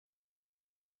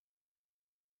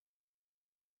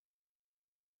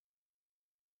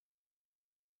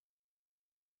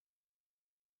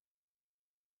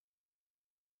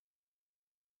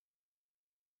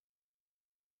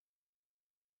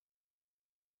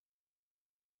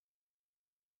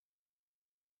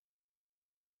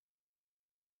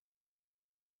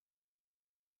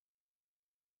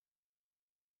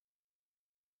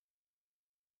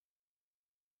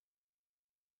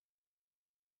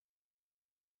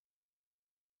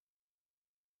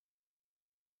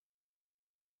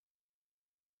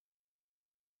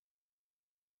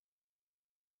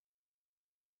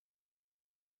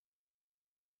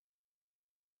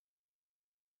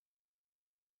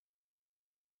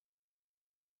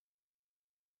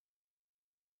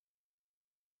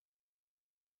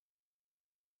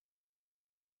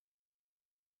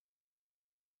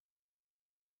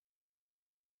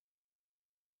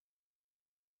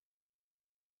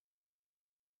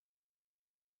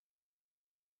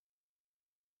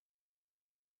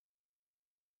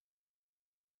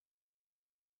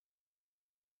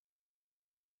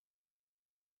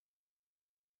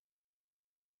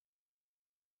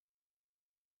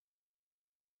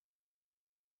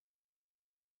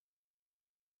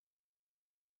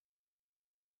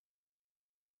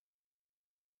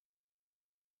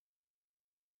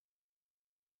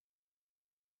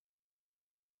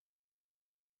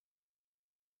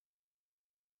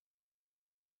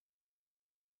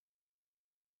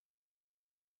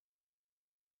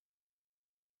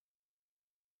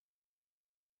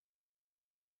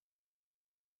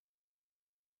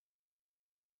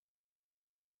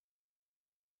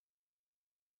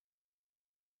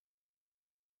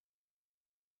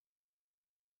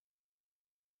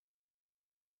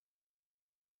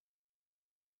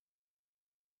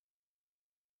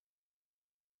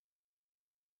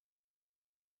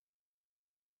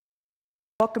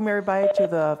Welcome everybody to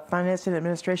the Finance and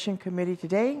Administration Committee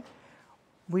today.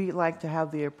 We'd like to have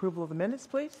the approval of the minutes,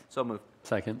 please. So moved.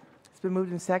 Second. It's been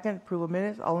moved in second. Approval of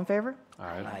minutes. All in favor? All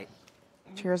right. Aye.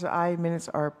 Chairs aye. Minutes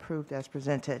are approved as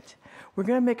presented. We're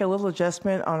going to make a little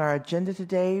adjustment on our agenda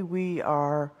today.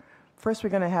 First,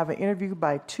 we're going to have an interview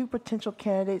by two potential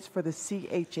candidates for the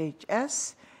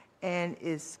CHHS. And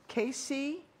is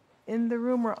Casey in the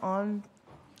room or on?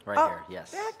 Right here,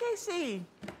 yes. Yeah, Casey.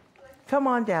 Come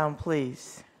on down,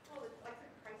 please.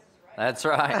 That's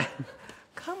right.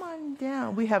 Come on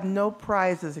down. We have no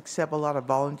prizes except a lot of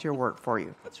volunteer work for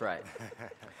you. That's right.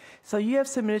 So you have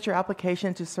submitted your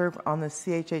application to serve on the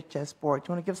CHHS board. Do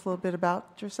you want to give us a little bit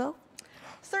about yourself?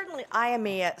 Certainly. I am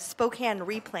a Spokane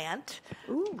replant.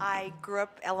 I grew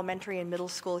up elementary and middle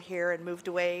school here and moved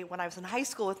away when I was in high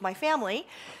school with my family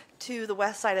to the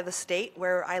west side of the state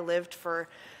where I lived for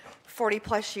 40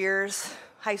 plus years,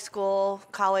 high school,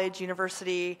 college,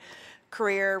 university,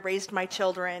 career, raised my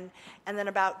children. And then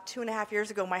about 2.5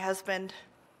 years ago, my husband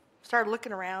started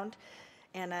looking around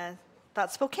and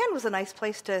thought Spokane was a nice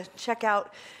place to check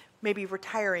out maybe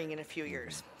retiring in a few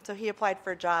years. So he applied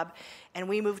for a job, and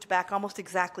we moved back almost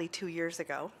exactly 2 years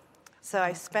ago. So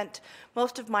I spent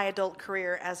most of my adult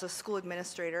career as a school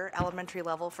administrator, elementary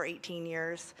level, for 18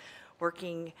 years,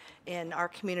 working in our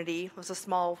community. It was a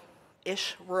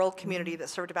small-ish rural community that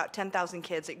served about 10,000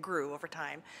 kids. It grew over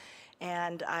time.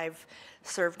 And I've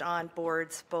served on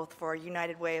boards both for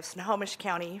United Way of Snohomish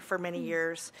County for many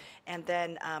years, and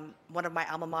then one of my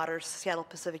alma maters, Seattle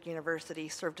Pacific University,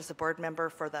 served as a board member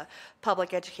for the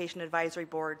Public Education Advisory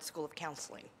Board School of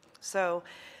Counseling. So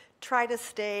try to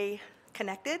stay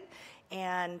connected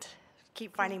and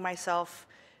keep finding myself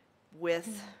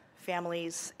with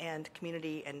families and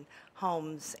community and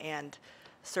homes and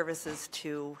services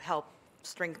to help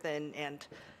strengthen and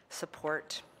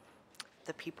support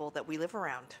the people that we live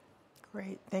around.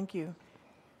 Great, thank you.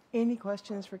 Any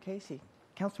questions for Casey?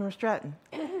 Councilmember Stratton.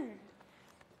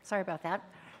 Sorry about that.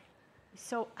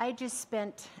 So I just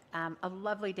spent a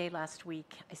lovely day last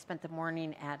week. I spent the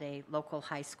morning at a local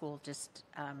high school just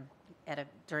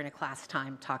during a class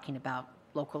time talking about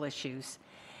local issues.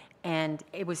 And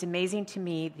it was amazing to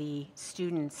me, the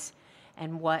students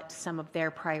and what some of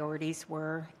their priorities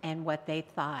were and what they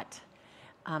thought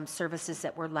services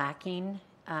that were lacking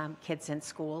kids in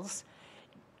schools.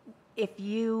 If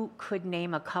you could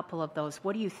name a couple of those,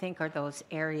 what do you think are those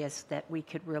areas that we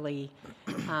could really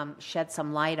shed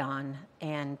some light on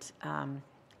and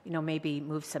maybe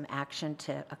move some action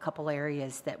to a couple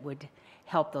areas that would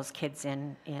help those kids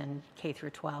in K through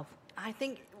 12? I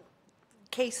think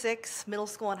K-6, middle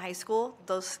school and high school,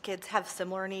 those kids have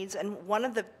similar needs. And one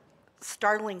of the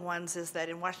startling ones is that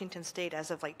in Washington State,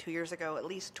 as of like 2 years ago, at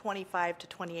least 25 to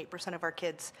 28% of our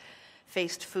kids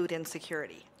faced food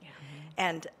insecurity. Yeah.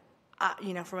 And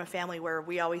from a family where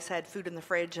we always had food in the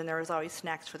fridge and there was always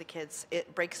snacks for the kids,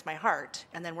 it breaks my heart.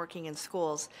 And then working in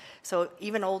schools, so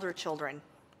even older children,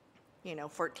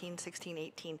 14, 16,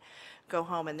 18, go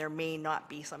home and there may not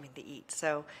be something to eat.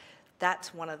 So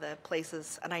that's one of the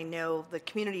places, and I know the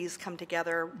communities come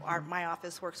together. My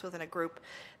office works within a group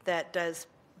that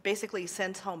basically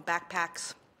sends home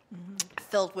backpacks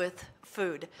filled with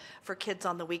food for kids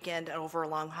on the weekend and over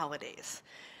long holidays.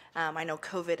 I know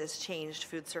COVID has changed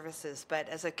food services, but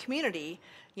as a community,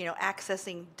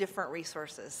 accessing different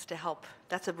resources to help,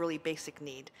 that's a really basic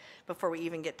need before we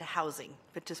even get to housing,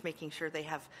 but just making sure they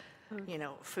have,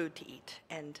 food to eat.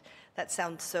 And that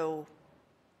sounds so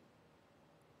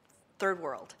third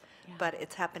world, but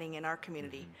it's happening in our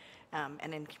community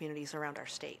and in communities around our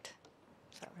state.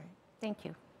 So. Right. Thank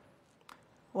you.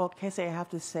 Well, Casey, I have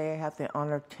to say I had the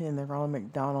honor of attending the Ronald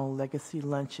McDonald Legacy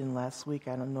Luncheon last week.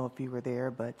 I don't know if you were there,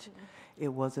 but it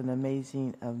was an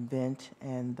amazing event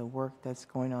and the work that's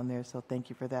going on there. So thank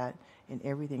you for that and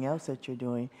everything else that you're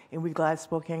doing. And we're glad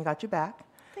Spokane got you back.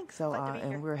 Thanks. So, Glad to be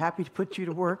here. and we're happy to put you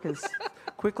to work as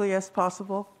quickly as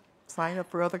possible. Sign up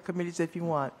for other committees if you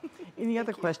want. Any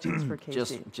other questions for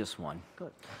Casey? Just one.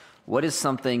 Good. What is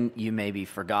something you maybe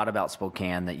forgot about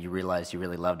Spokane that you realized you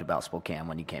really loved about Spokane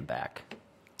when you came back?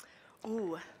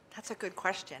 Ooh, that's a good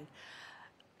question.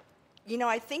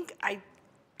 I think I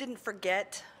didn't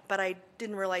forget, but I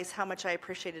didn't realize how much I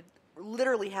appreciated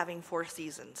literally having 4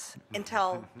 seasons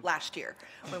until last year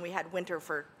when we had winter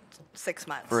for 6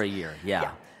 months. For a year,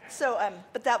 yeah. So,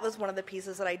 but that was one of the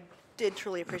pieces that I did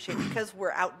truly appreciate because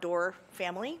we're outdoor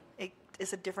family. It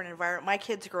is a different environment. My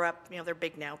kids grew up, they're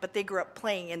big now, but they grew up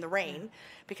playing in the rain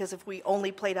because if we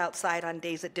only played outside on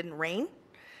days it didn't rain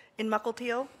in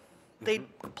Mukilteo, they'd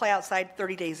play outside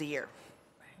 30 days a year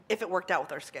if it worked out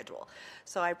with our schedule.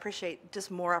 So I appreciate just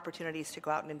more opportunities to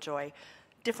go out and enjoy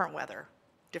different weather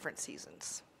different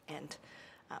seasons. And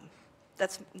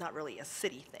that's not really a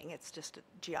city thing, it's just a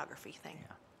geography thing.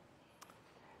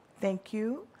 Thank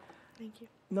you. Thank you.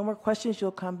 No more questions.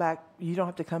 You'll come back. You don't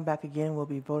have to come back again. We'll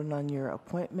be voting on your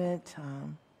appointment.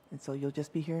 And so you'll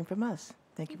just be hearing from us.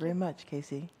 Thank you very much,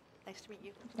 Casey. Nice to meet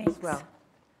you. Thanks. As well.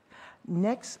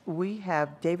 Next, we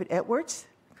have David Edwards.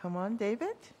 Come on,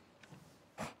 David.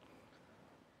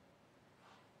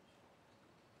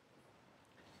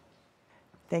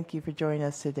 Thank you for joining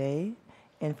us today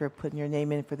and for putting your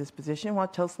name in for this position.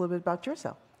 Want to tell us a little bit about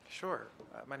yourself? Sure.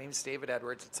 My name is David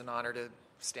Edwards. It's an honor to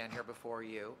stand here before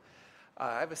you.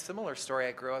 I have a similar story.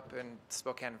 I grew up in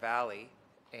Spokane Valley,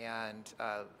 and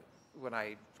when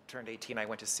I turned 18, I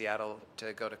went to Seattle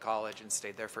to go to college and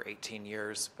stayed there for 18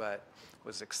 years, but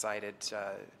was excited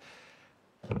to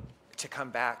come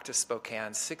back to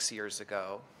Spokane 6 years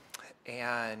ago.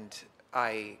 And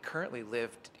I currently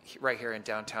live right here in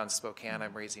downtown Spokane.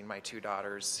 I'm raising my 2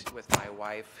 daughters with my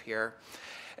wife here.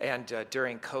 And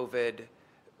during COVID,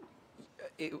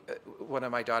 one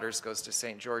of my daughters goes to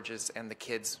St. George's, and the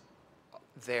kids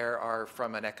there are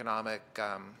from an economic,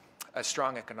 a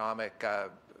strong economic,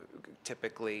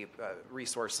 typically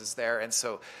resources there. And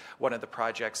so one of the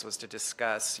projects was to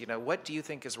discuss, what do you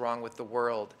think is wrong with the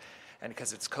world? And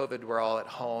because it's COVID, we're all at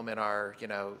home in our,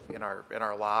 in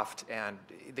our loft, and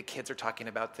the kids are talking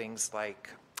about things like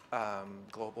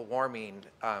global warming,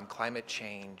 climate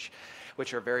change,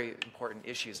 which are very important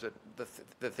issues. But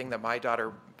the thing that my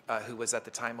daughter, who was at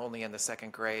the time only in the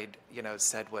 2nd grade,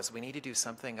 said was, we need to do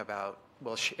something about,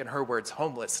 well, in her words,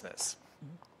 homelessness.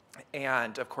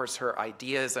 And of course, her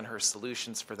ideas and her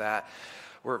solutions for that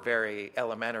were very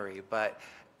elementary, but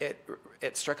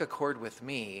it struck a chord with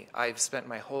me. I've spent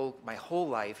my whole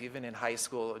life, even in high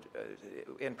school,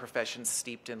 in professions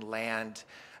steeped in land,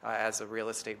 as a real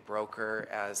estate broker.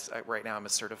 Right now, I'm a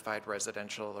certified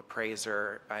residential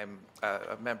appraiser. I'm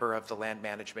a member of the land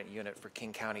management unit for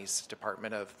King County's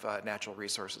Department of Natural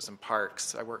Resources and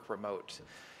Parks. I work remote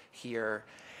here,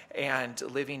 and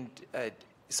living.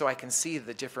 So I can see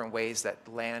the different ways that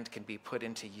land can be put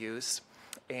into use,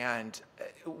 and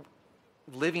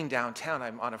living downtown,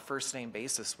 I'm on a first-name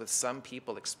basis with some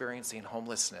people experiencing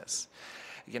homelessness,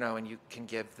 and you can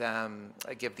give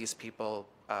these people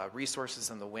resources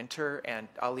in the winter, and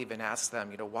I'll even ask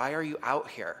them, why are you out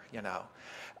here?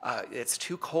 It's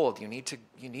too cold. You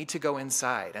need to go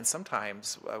inside. And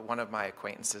sometimes one of my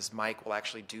acquaintances, Mike, will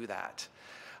actually do that.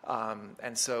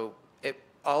 And so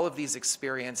all of these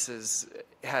experiences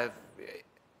have.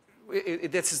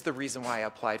 This is the reason why I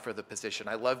applied for the position.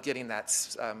 I love getting that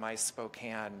My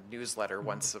Spokane newsletter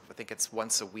I think it's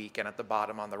once a week, and at the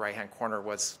bottom on the right-hand corner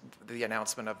was the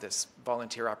announcement of this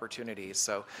volunteer opportunity.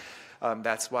 So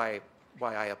that's why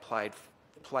I applied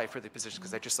for the position,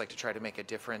 because I just like to try to make a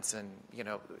difference in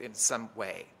some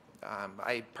way.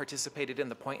 I participated in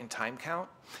the point-in-time count.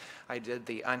 I did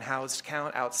the unhoused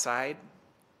count outside.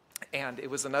 And it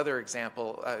was another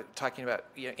example, talking about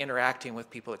interacting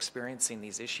with people experiencing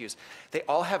these issues. They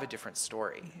all have a different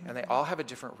story, and they all have a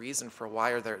different reason for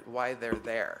why they're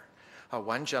there.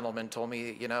 One gentleman told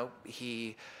me,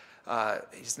 he's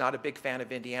not a big fan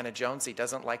of Indiana Jones. He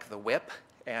doesn't like the whip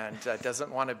and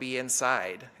doesn't want to be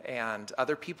inside. And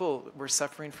other people were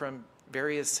suffering from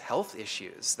various health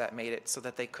issues that made it so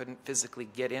that they couldn't physically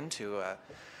get into a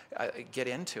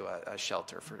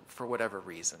shelter for whatever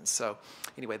reason. So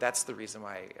anyway, that's the reason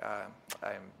why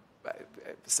I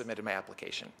submitted my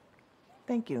application.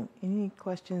 Thank you. Any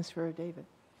questions for David?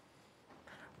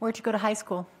 Where'd you go to high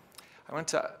school?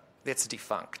 It's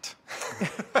defunct.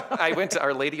 I went to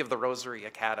Our Lady of the Rosary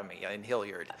Academy in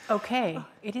Hilliard. Okay,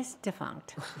 it is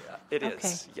defunct. It Okay.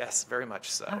 is, yes, very much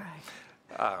so. All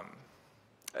right.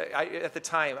 At the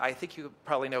time, I think you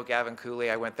probably know Gavin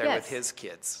Cooley. I went there with Yes. his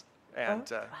kids.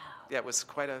 And yeah, it was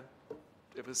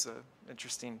an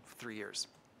interesting 3 years.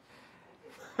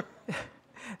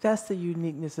 That's the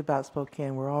uniqueness about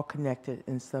Spokane. We're all connected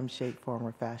in some shape, form,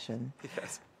 or fashion.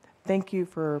 Yes. Thank you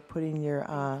for putting your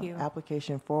Thank you.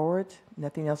 application forward.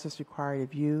 Nothing else is required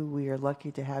of you. We are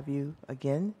lucky to have you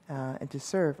again and to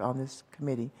serve on this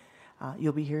committee.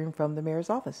 You'll be hearing from the mayor's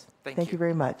office. Thank you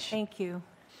very much. Thank you.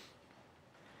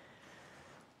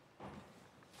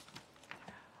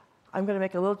 I'm going to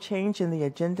make a little change in the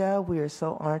agenda. We are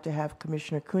so honored to have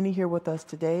Commissioner Cooney here with us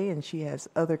today, and she has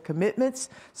other commitments.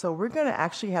 So we're going to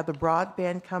actually have the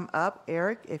broadband come up.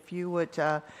 Eric, if you would,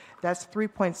 that's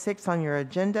 3.6 on your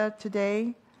agenda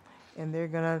today, and they're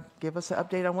going to give us an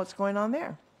update on what's going on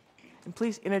there. And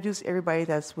please introduce everybody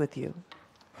that's with you.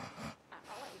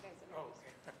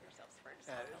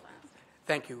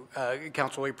 Thank you,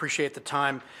 Council. We appreciate the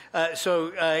time. On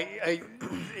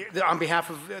behalf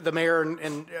of the mayor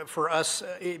and for us,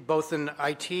 both in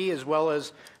IT as well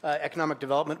as economic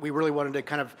development, we really wanted to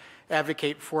kind of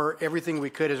advocate for everything we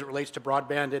could as it relates to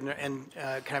broadband and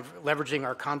kind of leveraging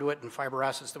our conduit and fiber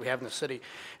assets that we have in the city.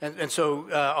 So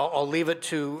I'll leave it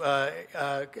to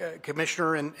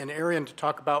Commissioner and Arian to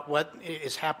talk about what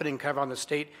is happening kind of on the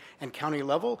state and county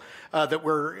level that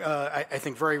we're, I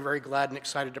think, very, very glad and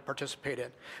excited to participate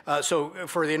in. So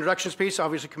for the introductions piece,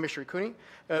 obviously Commissioner Cooney,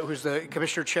 who's the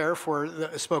Commissioner Chair for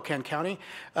the Spokane County,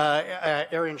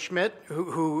 Arian Schmidt,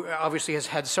 who obviously has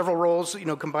had several roles,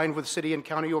 combined with city and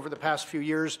county over the past few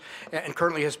years, and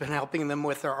currently has been helping them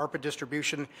with their ARPA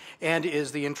distribution, and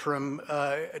is the interim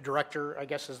director, I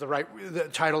guess is the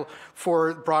title,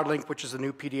 for Broadlink, which is the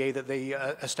new PDA that they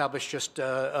established just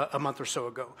a month or so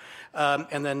ago.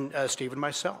 And then Steve and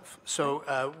myself.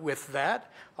 So with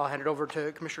that, I'll hand it over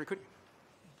to Commissioner Cooney.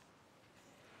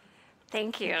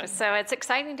 Thank you. So it's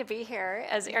exciting to be here.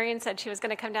 As Arian said, she was going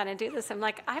to come down and do this. I'm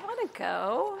like, I want to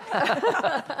go.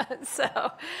 So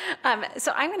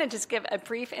I'm going to just give a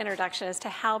brief introduction as to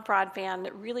how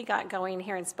broadband really got going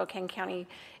here in Spokane County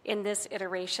in this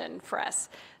iteration for us.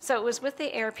 So it was with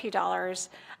the ARP dollars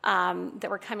that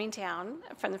were coming down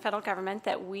from the federal government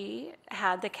that we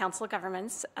had the Council of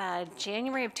Governments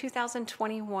January of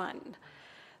 2021.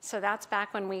 So that's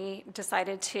back when we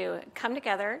decided to come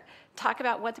together, talk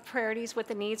about what the priorities, what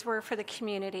the needs were for the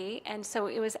community. And so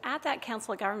it was at that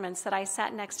Council of Governments that I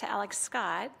sat next to Alex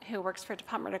Scott, who works for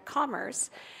Department of Commerce,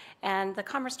 and the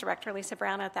Commerce Director, Lisa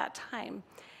Brown, at that time.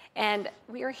 And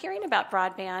we were hearing about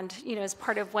broadband, as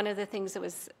part of one of the things that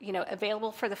was,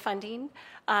 available for the funding,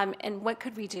 and what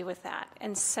could we do with that?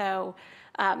 And so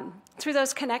through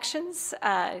those connections,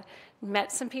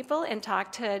 met some people and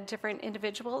talked to different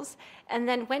individuals, and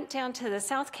then went down to the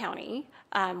South County,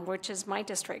 which is my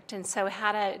district, and so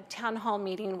had a town hall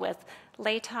meeting with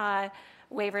Latah,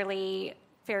 Waverly,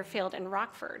 Fairfield, and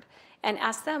Rockford, and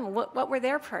asked them what were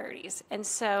their priorities. And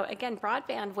so again,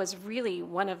 broadband was really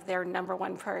one of their number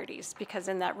one priorities, because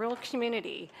in that rural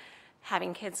community,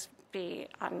 having kids be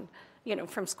on,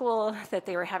 from school, that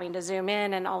they were having to Zoom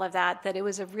in and all of that, that it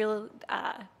was a real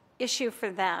issue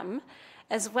for them.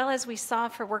 As well as we saw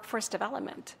for workforce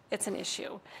development, it's an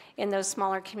issue in those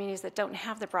smaller communities that don't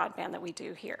have the broadband that we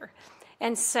do here.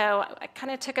 And so I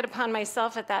kind of took it upon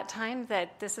myself at that time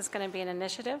that this is going to be an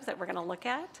initiative that we're going to look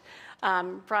at.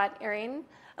 Brought Arian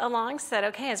along, said,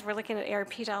 okay, as we're looking at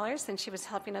ARP dollars, and she was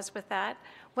helping us with that,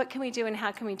 what can we do and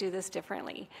how can we do this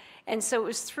differently? And so it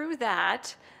was through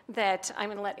that I'm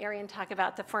going to let Arian talk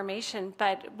about the formation,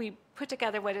 but we put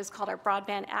together what is called our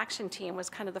Broadband Action Team, was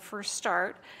kind of the first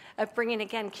start of bringing,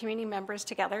 again, community members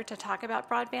together to talk about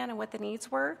broadband and what the needs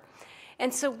were.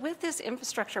 And so with this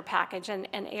infrastructure package and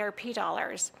ARP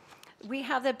dollars, we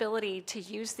have the ability to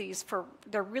use these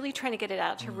they're really trying to get it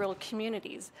out to rural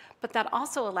communities, but that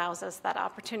also allows us that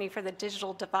opportunity for the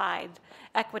digital divide,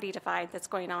 equity divide that's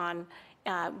going on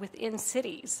within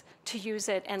cities, to use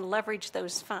it and leverage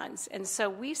those funds. And so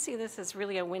we see this as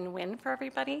really a win-win for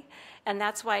everybody, and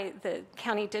that's why the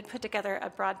county did put together a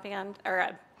broadband, or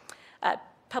a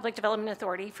public development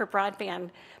authority for broadband,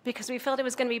 because we felt it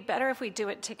was going to be better if we do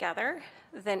it together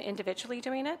than individually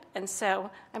doing it. And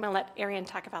so I'm going to let Arian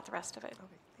talk about the rest of it.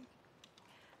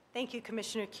 Thank you,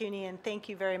 Commissioner Cooney, and thank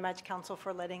you very much, Council,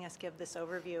 for letting us give this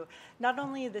overview. Not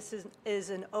only this is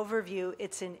an overview,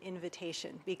 it's an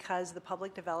invitation, because the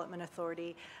Public Development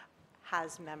Authority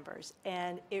has members,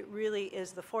 and it really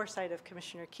is the foresight of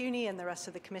Commissioner Cooney and the rest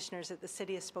of the commissioners that the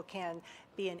City of Spokane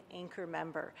be an anchor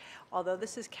member. Although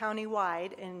this is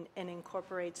county-wide and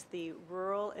incorporates the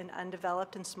rural and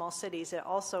undeveloped and small cities, it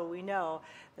also, we know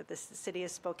that the City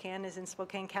of Spokane is in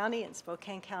Spokane County, and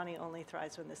Spokane County only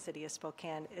thrives when the City of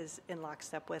Spokane is in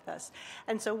lockstep with us.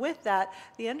 And so with that,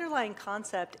 the underlying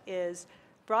concept is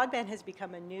broadband has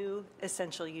become a new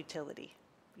essential utility.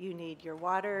 You need your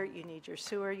water, you need your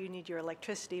sewer, you need your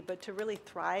electricity, but to really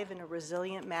thrive in a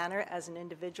resilient manner as an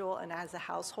individual and as a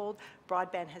household,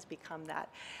 broadband has become that.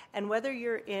 And whether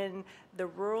you're in the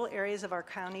rural areas of our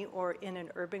county or in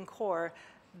an urban core,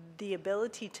 the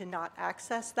ability to not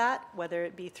access that, whether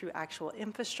it be through actual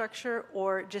infrastructure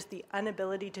or just the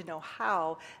inability to know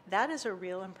how, that is a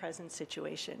real and present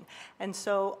situation. And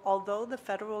so although the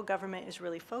federal government is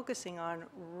really focusing on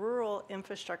rural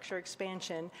infrastructure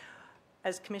expansion,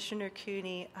 as Commissioner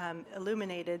Cooney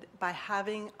illuminated, by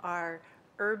having our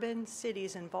urban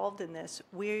cities involved in this,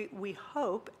 we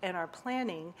hope and are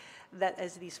planning that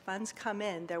as these funds come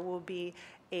in, there will be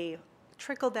a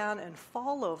trickle down and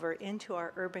fall over into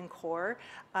our urban core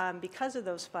because of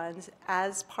those funds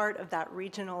as part of that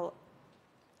regional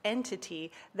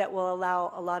entity that will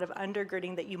allow a lot of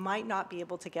undergirding that you might not be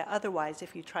able to get otherwise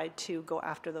if you tried to go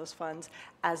after those funds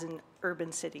as an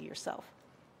urban city yourself.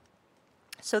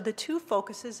 So the two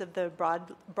focuses of the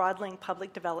Broadlink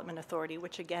Public Development Authority,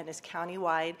 which again is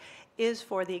countywide, is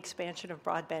for the expansion of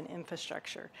broadband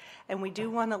infrastructure. And we do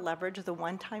want to leverage the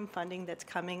one-time funding that's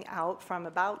coming out from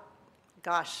about,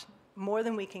 gosh, more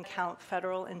than we can count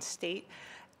federal and state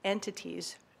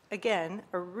entities. Again,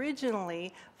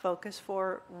 originally focused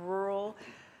for rural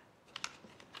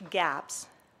gaps,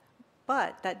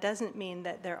 but that doesn't mean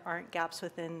that there aren't gaps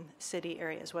within city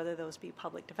areas, whether those be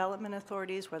public development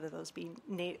authorities, whether those be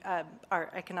our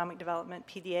economic development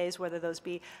PDAs, whether those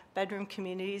be bedroom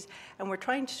communities, and we're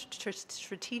trying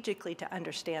strategically to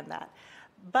understand that.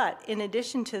 But in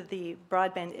addition to the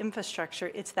broadband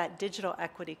infrastructure, it's that digital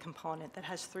equity component that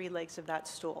has three legs of that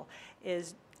stool.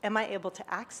 Am I able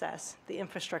to access the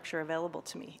infrastructure available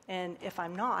to me? And if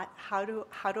I'm not, how do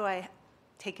I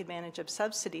take advantage of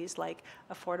subsidies like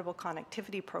affordable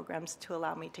connectivity programs to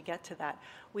allow me to get to that?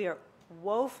 We are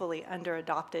woefully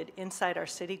under-adopted inside our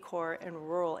city core and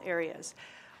rural areas.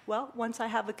 Well, once I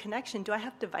have a connection, do I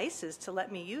have devices to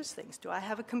let me use things? Do I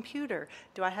have a computer?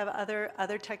 Do I have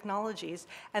other technologies?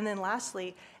 And then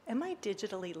lastly, am I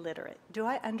digitally literate? Do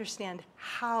I understand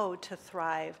how to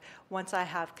thrive once I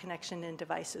have connection and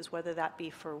devices, whether that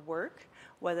be for work,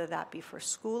 whether that be for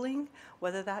schooling,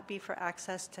 whether that be for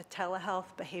access to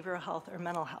telehealth, behavioral health, or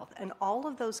mental health? And all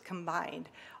of those combined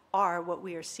are what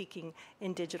we are seeking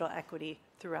in digital equity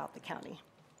throughout the county.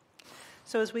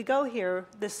 So as we go here,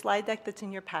 this slide deck that's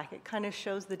in your packet kind of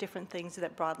shows the different things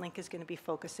that Broadlink is going to be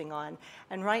focusing on.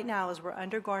 And right now, as we're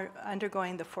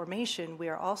undergoing the formation, we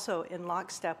are also in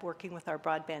lockstep working with our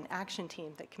broadband action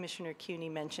team that Commissioner CUNY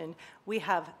mentioned. We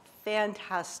have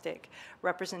fantastic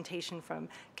representation from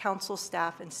council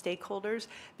staff and stakeholders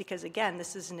because, again,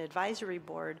 this is an advisory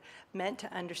board meant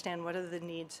to understand what are the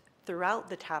needs throughout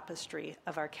the tapestry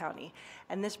of our county.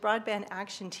 And this broadband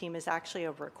action team is actually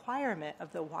a requirement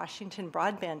of the Washington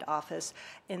Broadband Office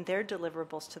in their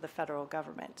deliverables to the federal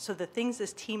government. So the things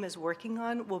this team is working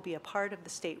on will be a part of the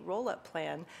state roll-up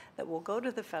plan that will go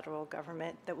to the federal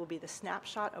government, that will be the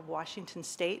snapshot of Washington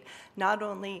state, not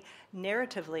only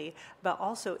narratively, but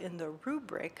also in the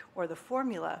rubric or the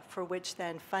formula for which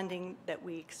then funding that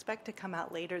we expect to come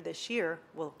out later this year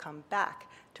will come back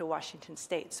to Washington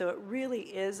state. So it really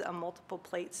is a multiple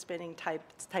plate spinning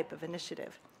type of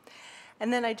initiative.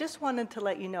 And then I just wanted to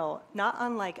let you know, not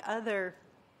unlike other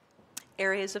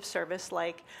areas of service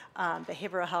like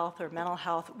behavioral health or mental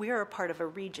health, we are a part of a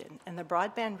region. And the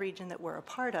broadband region that we're a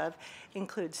part of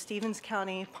includes Stevens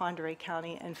County, Pend Oreille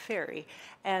County, and Ferry.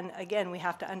 And again, we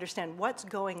have to understand what's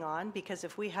going on, because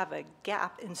if we have a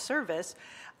gap in service,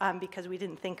 because we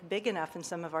didn't think big enough in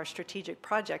some of our strategic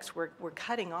projects, we're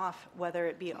cutting off, whether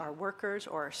it be our workers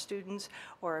or our students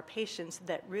or our patients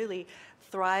that really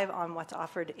thrive on what's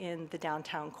offered in the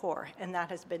downtown core. And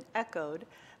that has been echoed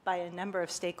by a number of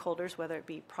stakeholders, whether it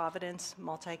be Providence,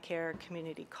 MultiCare,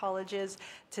 community colleges,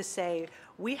 to say,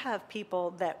 we have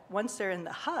people that once they're in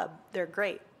the hub, they're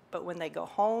great, but when they go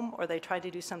home or they try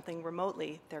to do something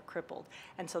remotely, they're crippled.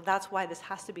 And so that's why this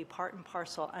has to be part and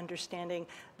parcel, understanding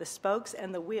the spokes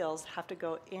and the wheels have to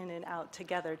go in and out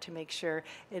together to make sure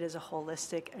it is a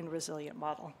holistic and resilient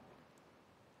model.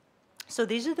 So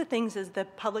these are the things as the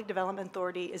Public Development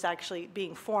Authority is actually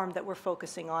being formed that we're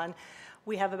focusing on.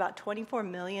 We have about $24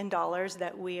 million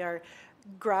that we are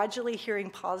gradually hearing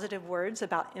positive words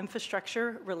about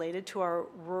infrastructure related to our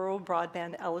rural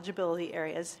broadband eligibility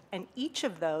areas, and each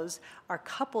of those are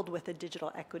coupled with a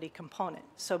digital equity component.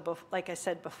 So like I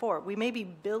said before, we may be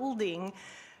building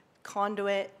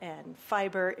conduit and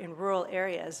fiber in rural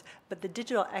areas, but the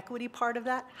digital equity part of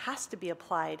that has to be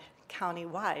applied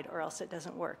county-wide or else it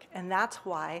doesn't work. And that's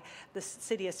why the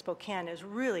city of Spokane is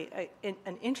really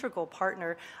an integral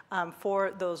partner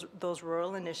for those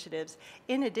rural initiatives,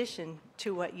 in addition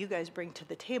to what you guys bring to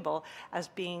the table as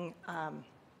being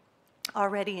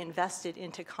already invested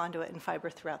into conduit and fiber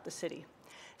throughout the city.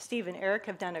 Steve and Eric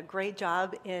have done a great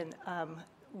job in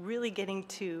really getting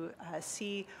to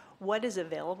see what is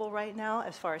available right now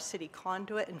as far as city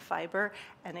conduit and fiber,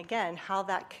 and again, how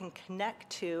that can connect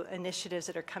to initiatives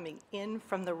that are coming in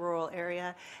from the rural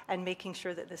area, and making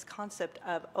sure that this concept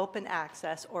of open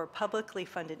access or publicly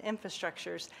funded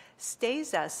infrastructures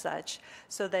stays as such,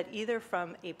 so that either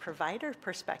from a provider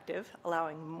perspective,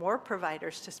 allowing more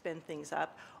providers to spin things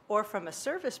up, or from a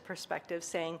service perspective,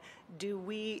 saying, do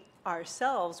we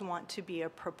ourselves want to be a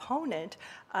proponent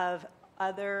of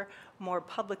other more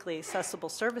publicly accessible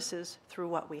services through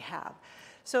what we have?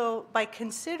 So by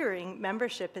considering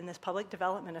membership in this Public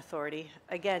Development Authority,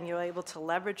 again, you're able to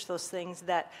leverage those things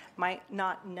that might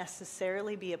not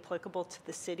necessarily be applicable to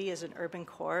the city as an urban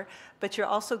core, but you're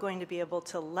also going to be able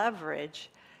to leverage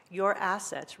your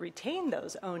assets, retain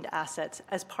those owned assets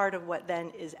as part of what then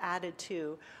is added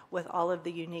to with all of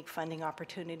the unique funding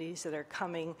opportunities that are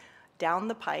coming down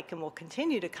the pike and will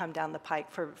continue to come down the pike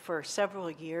for several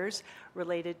years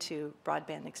related to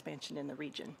broadband expansion in the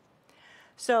region.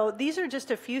 So these are just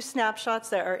a few snapshots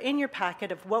that are in your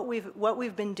packet of what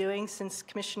we've been doing since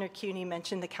Commissioner CUNY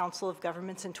mentioned the Council of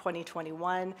Governments in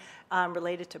 2021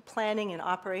 related to planning and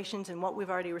operations and what we've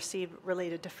already received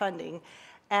related to funding.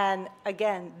 And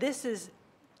again, this is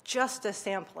just a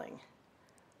sampling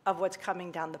of what's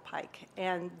coming down the pike.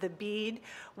 And the BEAD,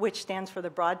 which stands for the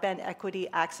Broadband Equity,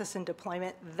 Access, and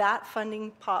Deployment, that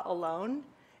funding pot alone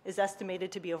is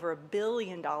estimated to be over $1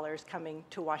 billion coming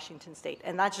to Washington State.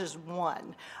 And that's just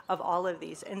one of all of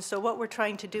these. And so what we're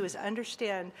trying to do is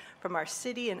understand from our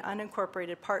city and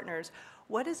unincorporated partners,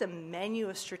 what is a menu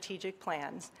of strategic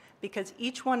plans? Because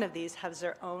each one of these has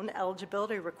their own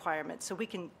eligibility requirements. So we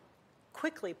can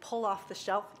quickly pull off the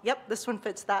shelf, yep, this one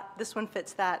fits that, this one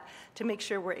fits that, to make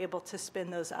sure we're able to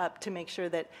spin those up to make sure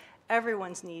that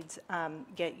everyone's needs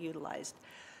get utilized.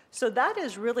 So that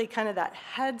is really kind of that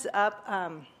heads up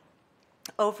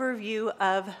overview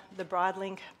of the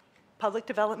Broadlink Public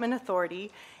Development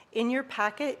Authority. In your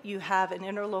packet, you have an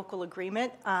interlocal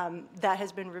agreement that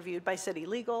has been reviewed by City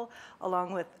Legal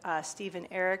along with Steve and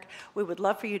Eric. We would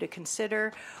love for you to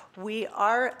consider. We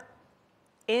are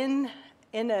in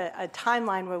a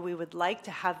timeline where we would like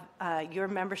to have your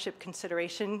membership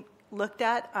consideration looked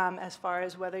at as far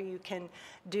as whether you can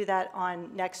do that on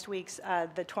next week's,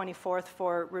 the 24th,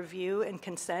 for review and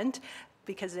consent,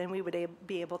 because then we would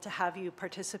be able to have you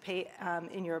participate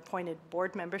in your appointed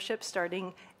board membership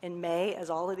starting in May, as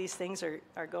all of these things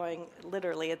are going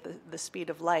literally at the speed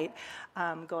of light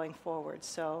going forward.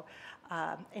 So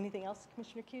anything else,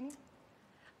 Commissioner CUNY?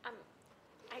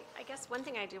 I guess one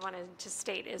thing I do want to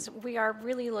state is we are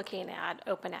really looking at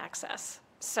open access.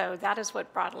 So that is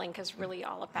what Broadlink is really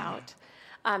all about.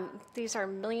 These are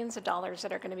millions of dollars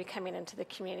that are going to be coming into the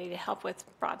community to help with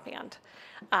broadband.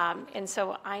 And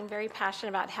so I'm very passionate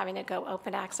about having it go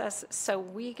open access, so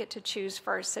we get to choose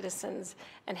for our citizens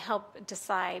and help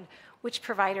decide which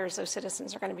providers those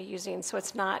citizens are going to be using. So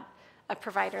it's not a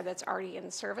provider that's already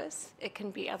in service. It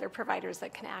can be other providers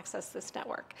that can access this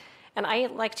network. And I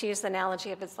like to use the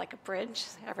analogy of it's like a bridge.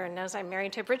 Everyone knows I'm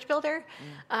married to a bridge builder.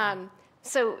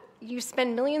 So you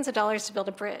spend millions of dollars to build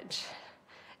a bridge,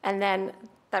 and then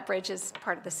that bridge is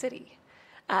part of the city.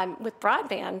 With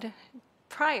broadband,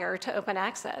 prior to open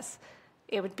access,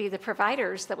 it would be the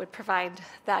providers that would provide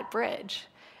that bridge,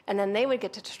 and then they would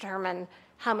get to determine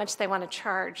how much they want to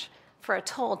charge for a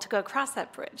toll to go across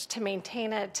that bridge, to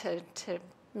maintain it, to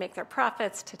make their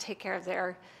profits, to take care of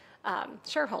their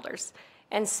shareholders.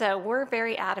 And so we're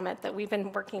very adamant that we've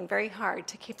been working very hard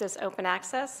to keep this open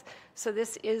access. So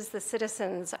this is the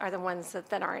citizens are the ones that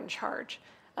then are in charge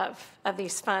of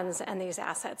these funds and these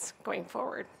assets going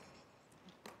forward.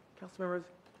 Councilmember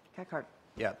Cathcart.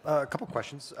 Yeah, a couple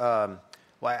questions. Well,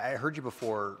 I heard you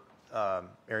before,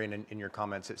 Arian, in your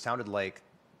comments. It sounded like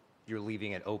you're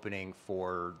leaving an opening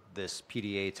for this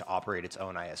PDA to operate its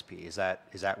own ISP. Is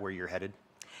that where you're headed?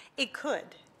 It could.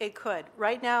 It could.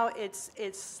 Right now, it's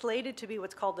slated to be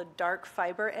what's called a dark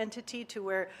fiber entity, to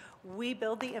where we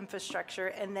build the infrastructure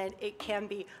and then it can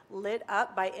be lit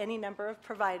up by any number of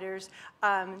providers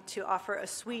to offer a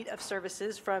suite of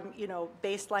services from,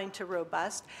 baseline to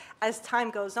robust. As time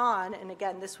goes on, and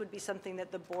again, this would be something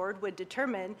that the board would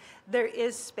determine, there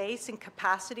is space and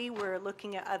capacity. We're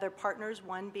looking at other partners,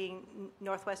 one being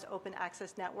Northwest Open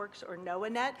Access Networks or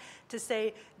NOAANet, to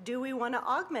say, do we want to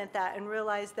augment that and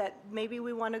realize that maybe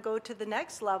we want to go to the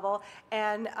next level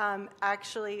and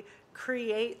actually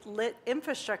create lit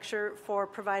infrastructure for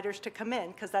providers to come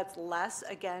in, because that's less,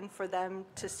 again, for them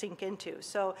to sink into.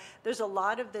 So there's a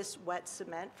lot of this wet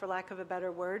cement, for lack of a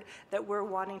better word, that we're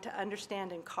wanting to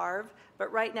understand and carve.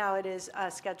 But right now it is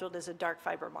scheduled as a dark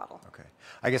fiber model. Okay.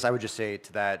 I guess I would just say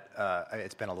to that,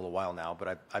 it's been a little while now,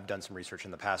 but I've done some research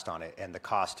in the past on it, and the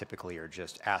costs typically are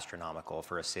just astronomical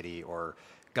for a city or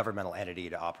governmental entity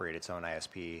to operate its own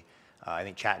ISP. I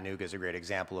think Chattanooga is a great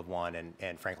example of one,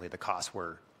 and frankly, the costs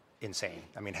were insane.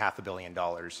 I mean, $500 million,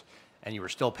 and you were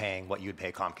still paying what you'd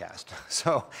pay Comcast.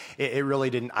 So it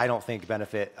really didn't, I don't think,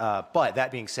 benefit. But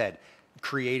that being said,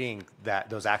 creating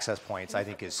those access points, I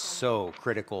think, is so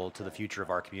critical to the future of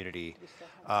our community.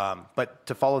 But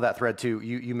to follow that thread too,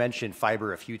 you mentioned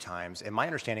fiber a few times, and my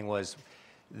understanding was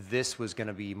this was going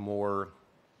to be more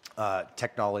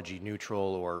technology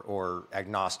neutral or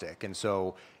agnostic. And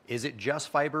so is it just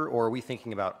fiber, or are we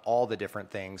thinking about all the different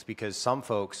things? Because some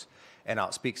folks, and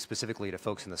I'll speak specifically to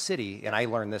folks in the city, and I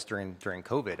learned this during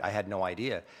COVID, I had no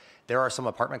idea. There are some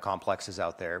apartment complexes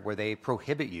out there where they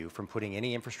prohibit you from putting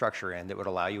any infrastructure in that would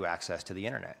allow you access to the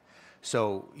internet.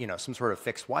 So, some sort of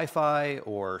fixed Wi-Fi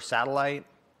or satellite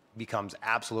becomes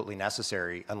absolutely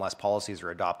necessary unless policies are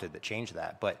adopted that change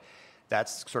that. But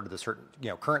that's sort of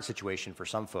the current situation for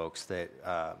some folks that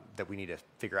we need to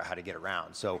figure out how to get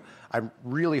around. So I'm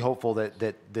really hopeful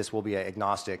that this will be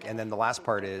agnostic. And then the last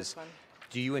part is,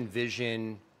 do you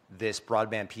envision this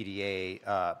broadband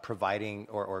PDA providing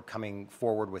or coming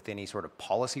forward with any sort of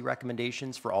policy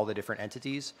recommendations for all the different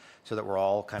entities so that we're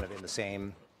all kind of in the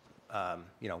same,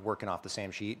 working off the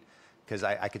same sheet? Because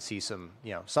I could see some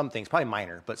things, probably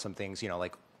minor, but some things,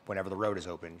 like whenever the road is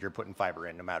open, you're putting fiber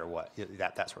in no matter what,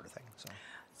 that sort of thing.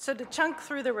 So to chunk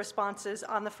through the responses,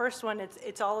 on the first one,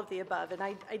 it's all of the above. And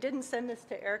I didn't send this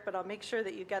to Eric, but I'll make sure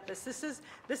that you get this.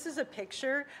 This is a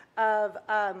picture of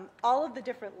all of the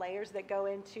different layers that go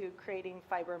into creating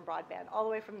fiber and broadband, all the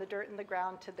way from the dirt in the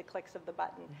ground to the clicks of the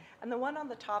button. And the one on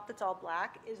the top that's all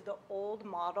black is the old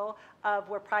model of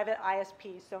where private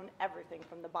ISPs own everything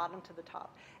from the bottom to the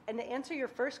top. And to answer your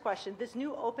first question, this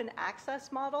new open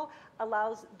access model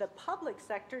allows the public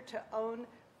sector to own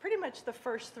pretty much the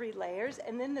first three layers,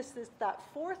 and then this is that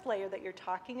fourth layer that you're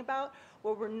talking about,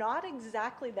 where we're not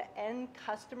exactly the end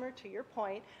customer, to your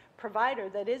point, provider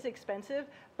that is expensive,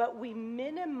 but we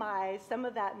minimize some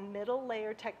of that middle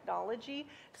layer technology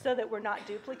so that we're not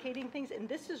duplicating things, and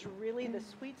this is really the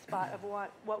sweet spot of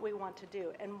what we want to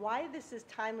do. And why this is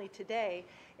timely today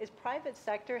is private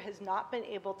sector has not been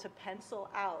able to pencil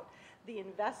out the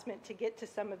investment to get to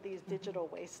some of these digital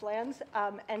wastelands.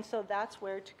 And so that's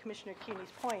where, to Commissioner Cuney's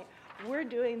point, we're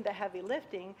doing the heavy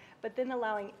lifting, but then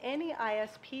allowing any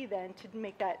ISP then to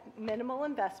make that minimal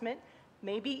investment,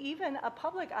 maybe even a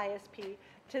public ISP,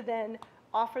 to then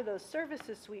offer those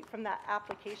services suite from that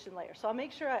application layer. So I'll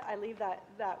make sure I leave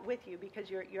that with you,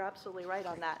 because you're absolutely right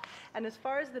on that. And as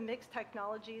far as the mixed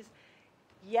technologies,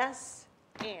 yes,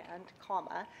 and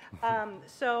comma.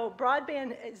 So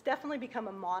broadband has definitely become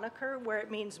a moniker where it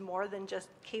means more than just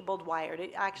cabled wired.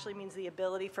 It actually means the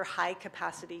ability for high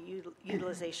capacity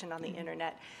utilization on the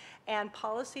internet. And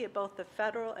policy at both the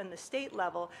federal and the state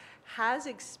level has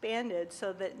expanded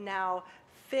so that now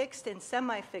fixed and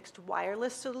semi-fixed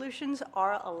wireless solutions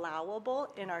are allowable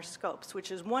in our scopes,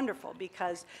 which is wonderful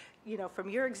because, from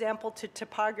your example to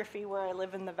topography where I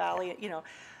live in the valley,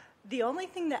 the only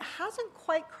thing that hasn't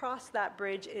quite crossed that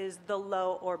bridge is the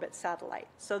low orbit satellite.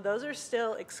 So those are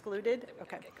still excluded.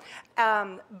 Okay.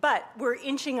 But we're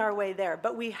inching our way there.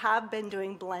 But we have been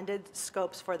doing blended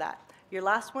scopes for that. Your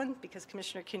last one, because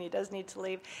Commissioner Cuney does need to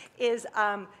leave, is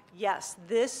yes,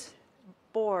 this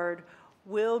board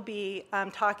will be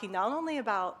talking not only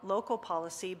about local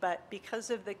policy, but because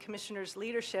of the commissioner's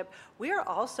leadership, we are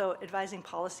also advising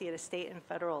policy at a state and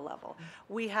federal level.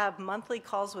 We have monthly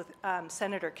calls with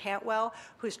Senator Cantwell,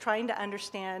 who's trying to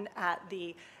understand at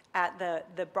the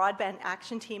broadband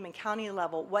action team and county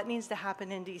level what needs to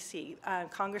happen in DC.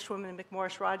 Congresswoman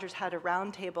McMorris Rodgers had a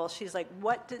roundtable. She's like,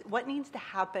 what needs to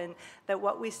happen that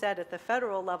what we said at the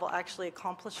federal level actually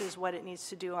accomplishes what it needs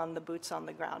to do on the boots on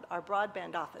the ground, our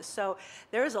broadband office. So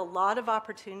there's a lot of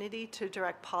opportunity to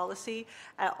direct policy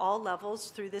at all levels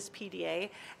through this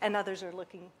PDA, and others are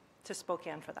looking to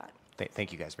Spokane for that.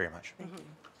 Thank you guys very much.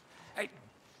 I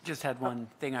just had one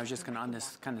thing. I was just going to, on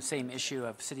this kind of same issue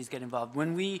of cities get involved.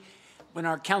 When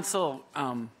our council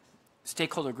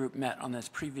stakeholder group met on this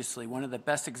previously, one of the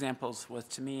best examples was,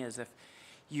 to me, is if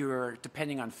you were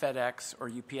depending on FedEx or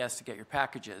UPS to get your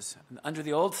packages. Under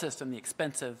the old system, the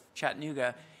expensive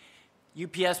Chattanooga,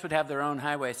 UPS would have their own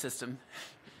highway system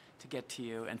to get to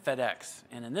you, and FedEx.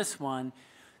 And in this one,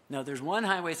 no, there's one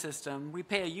highway system. We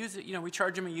pay a user, we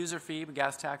charge them a user fee, a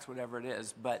gas tax, whatever it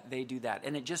is, but they do that.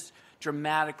 And it just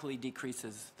dramatically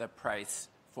decreases the price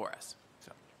for us.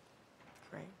 So.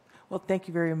 Great. Well, thank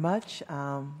you very much.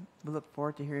 We look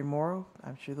forward to hearing more.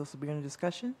 I'm sure this will be in a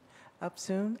discussion up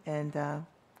soon. And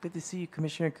good to see you,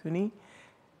 Commissioner Cooney.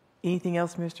 Anything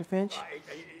else, Mr. Finch?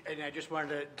 I just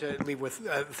wanted to leave with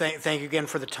thank you again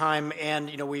for the time, and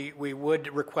we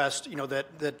would request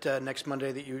that next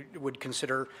Monday that you would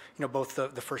consider both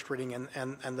the first reading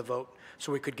and the vote,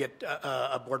 so we could get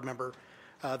a board member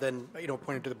then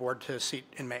appointed to the board to a seat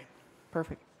in May.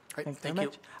 Perfect. Right, Thanks thank very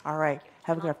you. much. All right.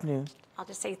 Have a good afternoon. I'll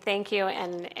just say thank you,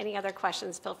 and any other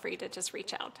questions, feel free to just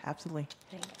reach out. Absolutely.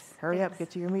 Thanks. Hurry up.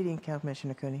 Get to your meeting,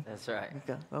 Commissioner Cooney. That's right.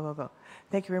 Go.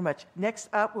 Thank you very much. Next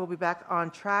up, we'll be back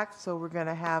on track. So we're going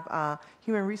to have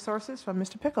Human Resources from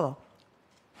Mr. Piccolo.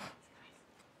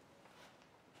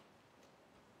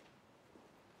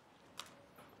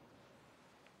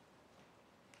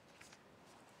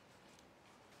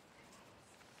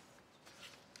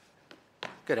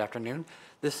 Good afternoon.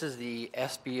 This is the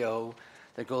SBO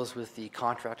that goes with the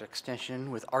contract extension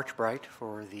with Archbright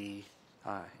for the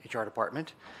HR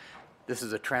department. This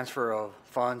is a transfer of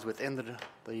funds within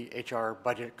the HR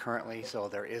budget currently, so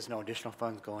there is no additional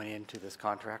funds going into this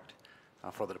contract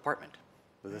for the department.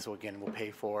 So this will, again, will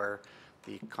pay for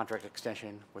the contract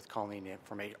extension with Colleen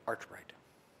from Archbright.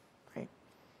 Great.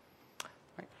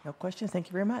 No questions. Thank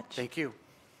you very much. Thank you.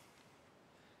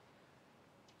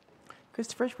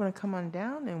 Christopher, you want to come on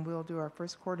down and we'll do our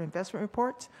first quarter investment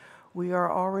reports. We are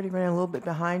already running a little bit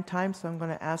behind time, so I'm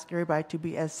going to ask everybody to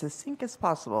be as succinct as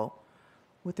possible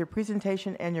with your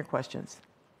presentation and your questions.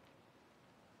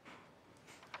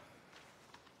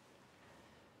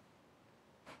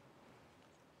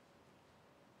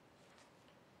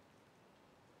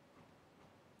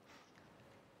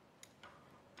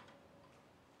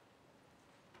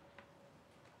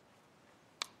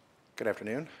 Good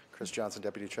afternoon. Chris Johnson,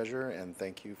 Deputy Treasurer, and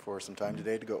thank you for some time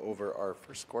today to go over our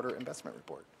first quarter investment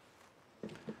report.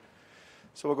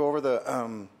 So we'll go over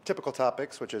the typical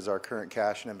topics, which is our current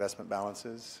cash and investment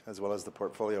balances, as well as the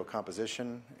portfolio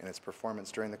composition and its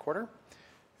performance during the quarter.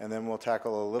 And then we'll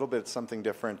tackle a little bit something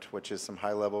different, which is some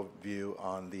high-level view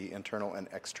on the internal and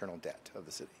external debt of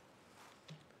the city.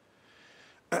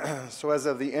 So as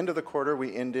of the end of the quarter,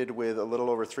 we ended with a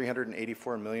little over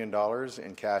 $384 million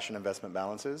in cash and investment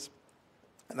balances.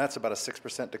 And that's about a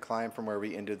 6% decline from where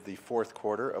we ended the fourth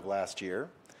quarter of last year.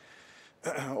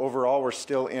 Overall, we're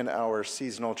still in our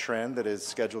seasonal trend that is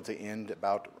scheduled to end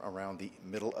about around the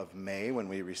middle of May when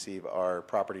we receive our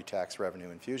property tax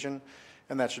revenue infusion.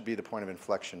 And that should be the point of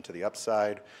inflection to the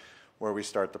upside where we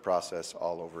start the process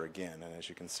all over again. And as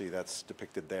you can see, that's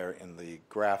depicted there in the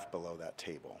graph below that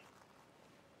table.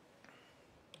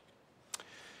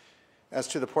 As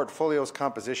to the portfolio's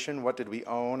composition, what did we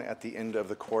own at the end of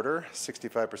the quarter?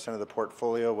 65% of the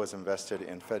portfolio was invested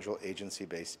in federal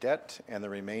agency-based debt, and the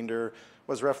remainder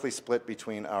was roughly split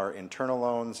between our internal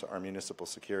loans, our municipal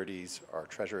securities, our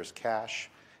treasurer's cash,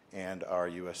 and our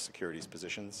U.S. securities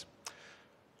positions.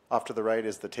 Off to the right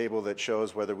is the table that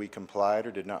shows whether we complied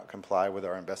or did not comply with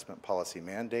our investment policy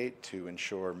mandate to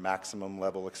ensure maximum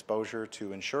level exposure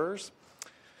to insurers,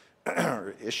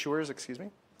 or issuers, excuse me.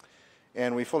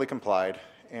 And we fully complied,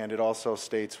 and it also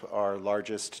states our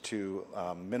largest to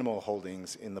minimal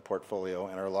holdings in the portfolio,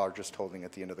 and our largest holding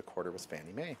at the end of the quarter was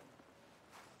Fannie Mae.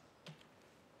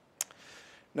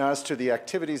 Now, as to the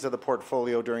activities of the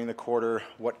portfolio during the quarter,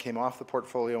 what came off the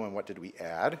portfolio and what did we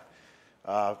add?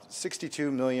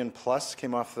 62 million plus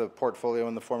came off the portfolio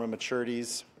in the form of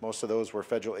maturities. Most of those were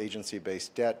federal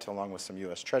agency-based debt, along with some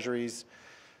U.S. treasuries.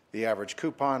 The average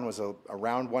coupon was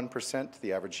around 1%.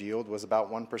 The average yield was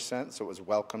about 1%, so it was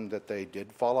welcome that they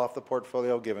did fall off the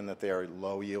portfolio, given that they are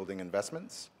low-yielding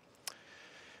investments.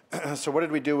 So what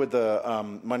did we do with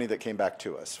the money that came back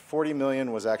to us? $40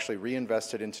 million was actually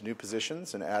reinvested into new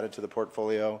positions and added to the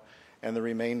portfolio, and the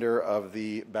remainder of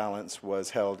the balance was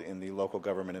held in the local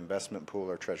government investment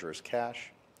pool or treasurer's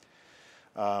cash.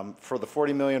 For the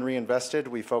 $40 million reinvested,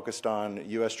 we focused on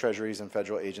U.S. treasuries and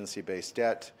federal agency-based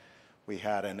debt. We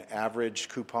had an average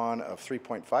coupon of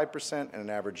 3.5% and an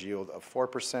average yield of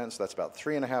 4%, so that's about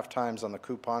 3.5 times on the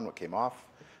coupon what came off,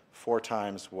 4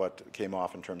 times what came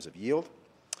off in terms of yield.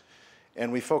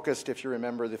 And we focused, if you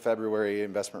remember the February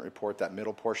investment report, that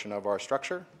middle portion of our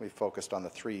structure, we focused on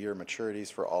the 3-year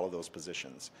maturities for all of those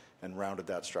positions and rounded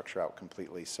that structure out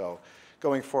completely. So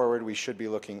going forward, we should be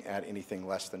looking at anything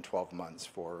less than 12 months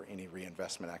for any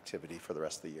reinvestment activity for the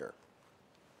rest of the year.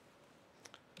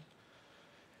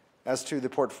 As to the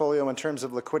portfolio in terms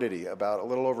of liquidity, about a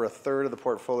little over a third of the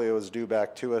portfolio is due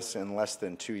back to us in less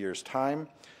than 2 years' time.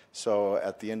 So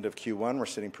at the end of Q1, we're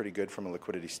sitting pretty good from a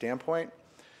liquidity standpoint.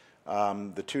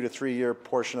 The 2 to 3 year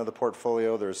portion of the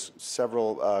portfolio, there's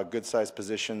several good-sized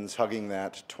positions hugging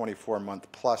that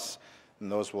 24-month plus,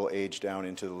 and those will age down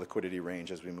into the liquidity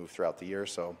range as we move throughout the year.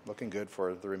 So looking good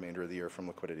for the remainder of the year from a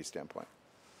liquidity standpoint.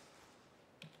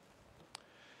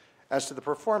 As to the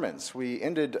performance, we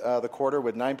ended the quarter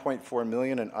with $9.4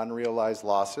 million in unrealized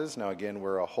losses. Now again,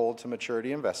 we're a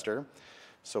hold-to-maturity investor,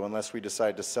 so unless we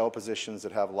decide to sell positions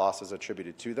that have losses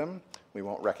attributed to them, we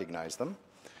won't recognize them.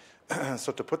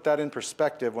 So to put that in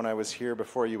perspective, when I was here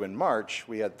before you in March,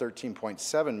 we had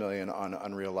 $13.7 million on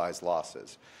unrealized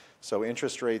losses. So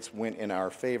interest rates went in our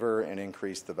favor and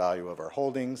increased the value of our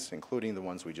holdings, including the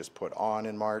ones we just put on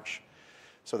in March.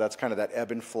 So that's kind of that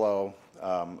ebb and flow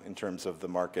in terms of the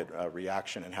market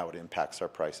reaction and how it impacts our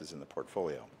prices in the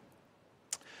portfolio.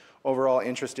 Overall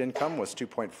interest income was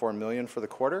 $2.4 million for the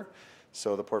quarter.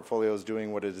 So the portfolio is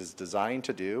doing what it is designed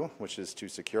to do, which is to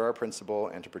secure our principal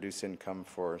and to produce income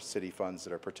for city funds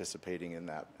that are participating in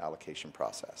that allocation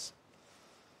process.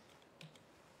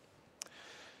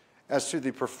 As to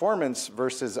the performance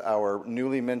versus our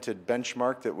newly minted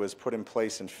benchmark that was put in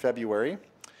place in February,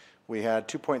 we had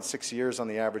 2.6 years on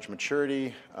the average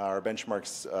maturity. Our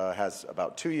benchmark has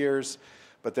about 2 years.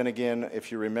 But then again,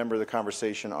 if you remember the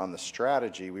conversation on the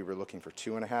strategy, we were looking for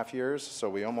 2.5 years. So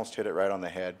we almost hit it right on the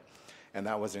head. And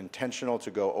that was intentional to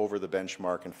go over the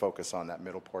benchmark and focus on that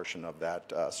middle portion of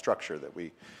that structure that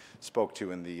we spoke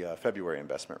to in the February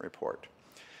investment report.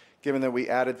 Given that we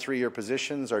added 3-year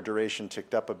positions, our duration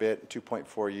ticked up a bit,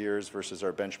 2.4 years versus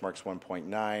our benchmark's 1.9,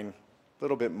 a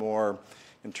little bit more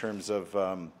in terms of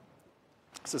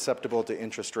susceptible to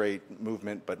interest rate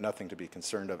movement, but nothing to be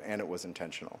concerned of, and it was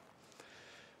intentional.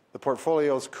 The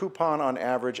portfolio's coupon on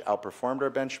average outperformed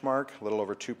our benchmark, a little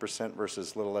over 2%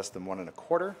 versus a little less than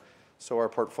 1.25%. So our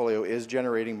portfolio is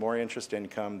generating more interest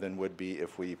income than would be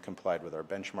if we complied with our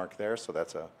benchmark there, so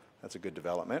that's a good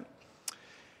development.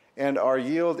 And our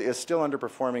yield is still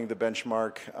underperforming the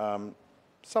benchmark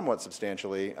somewhat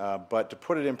substantially, but to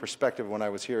put it in perspective, when I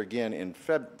was here again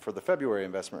for the February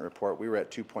investment report, we were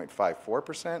at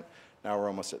 2.54%. Now we're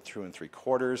almost at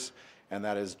 2.75%, and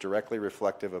that is directly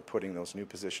reflective of putting those new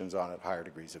positions on at higher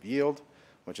degrees of yield,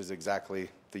 which is exactly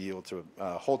the yield to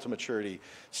hold to maturity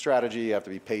strategy. You have to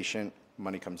be patient.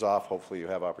 Money comes off. Hopefully you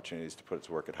have opportunities to put it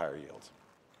to work at higher yields.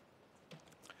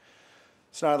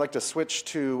 So now I'd like to switch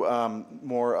to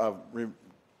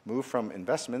move from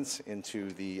investments into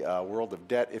the world of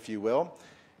debt, if you will,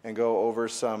 and go over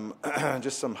some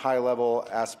just some high-level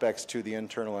aspects to the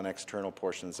internal and external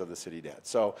portions of the city debt.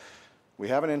 So we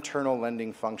have an internal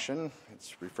lending function.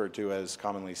 It's referred to as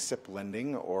commonly SIP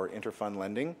lending or interfund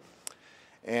lending.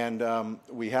 And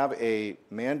we have a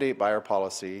mandate by our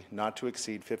policy not to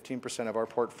exceed 15% of our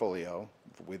portfolio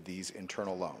with these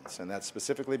internal loans. And that's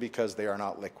specifically because they are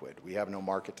not liquid. We have no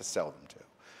market to sell them to.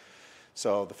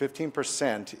 So the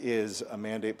 15% is a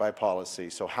mandate by policy.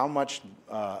 So how much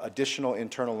additional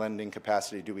internal lending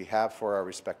capacity do we have for our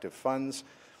respective funds?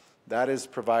 That is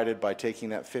provided by taking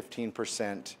that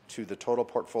 15% to the total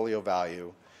portfolio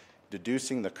value,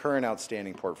 deducing the current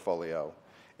outstanding portfolio,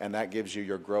 and that gives you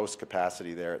your gross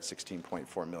capacity there at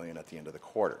 $16.4 million at the end of the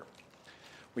quarter.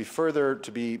 We further,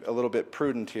 to be a little bit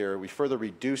prudent here, we further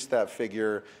reduce that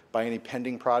figure by any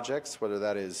pending projects, whether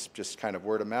that is just kind of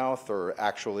word of mouth or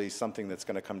actually something that's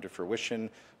going to come to fruition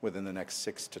within the next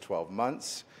 6 to 12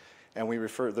 months. And we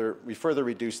further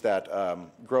reduce that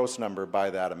gross number by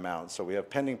that amount. So we have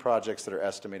pending projects that are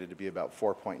estimated to be about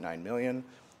 $4.9 million,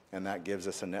 and that gives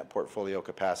us a net portfolio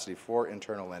capacity for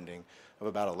internal lending of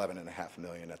about $11.5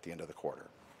 million at the end of the quarter.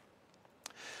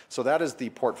 So that is the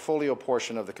portfolio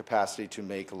portion of the capacity to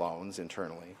make loans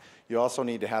internally. You also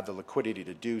need to have the liquidity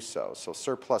to do so. So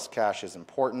surplus cash is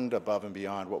important above and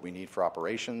beyond what we need for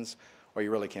operations, or you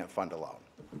really can't fund a loan.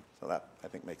 So that, I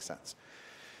think, makes sense.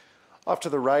 Off to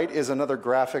the right is another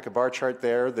graphic, a bar chart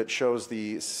there that shows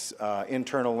the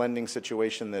internal lending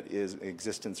situation that is in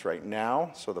existence right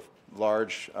now. So the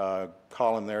large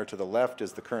column there to the left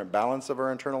is the current balance of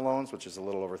our internal loans, which is a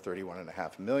little over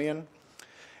 $31.5 million.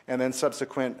 And then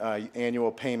subsequent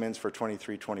annual payments for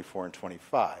 23, 24, and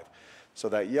 25. So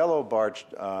that yellow bar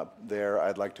there,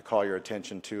 I'd like to call your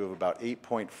attention to of about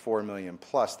 $8.4 million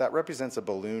plus. That represents a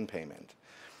balloon payment.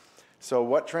 So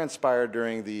what transpired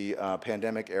during the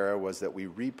pandemic era was that we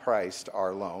repriced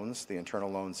our loans, the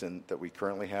internal loans that we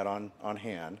currently had on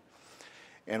hand,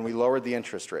 and we lowered the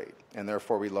interest rate, and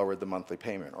therefore we lowered the monthly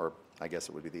payment, or I guess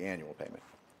it would be the annual payment.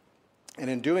 And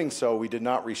in doing so, we did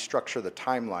not restructure the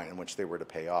timeline in which they were to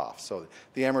pay off. So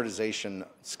the amortization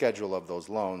schedule of those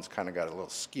loans kind of got a little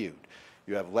skewed.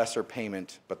 You have lesser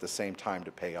payment, but the same time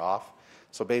to pay off.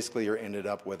 So basically, you're ended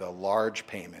up with a large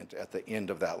payment at the end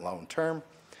of that loan term,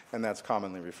 and that's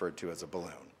commonly referred to as a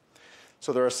balloon.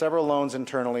 So there are several loans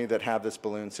internally that have this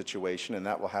balloon situation, and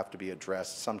that will have to be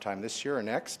addressed sometime this year or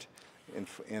next. Go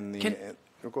ahead.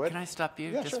 Can I stop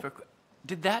you? Yeah, just sure.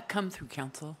 Did that come through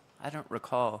council? I don't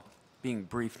recall being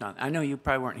briefed on. I know you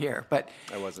probably weren't here, but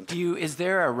I wasn't. Is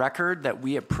there a record that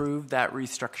we approved that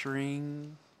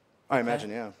restructuring? I imagine,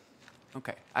 yeah.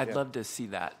 Okay, I'd love to see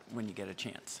that when you get a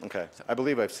chance. Okay, So. I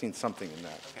believe I've seen something in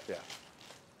that. Okay.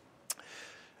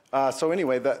 Yeah. So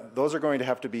anyway, those are going to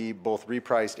have to be both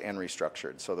repriced and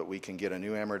restructured so that we can get a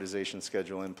new amortization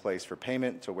schedule in place for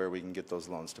payment to where we can get those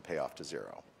loans to pay off to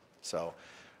zero. So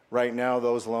right now,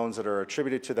 those loans that are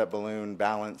attributed to that balloon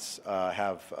balance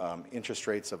have interest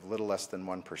rates of little less than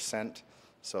 1%.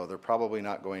 So they're probably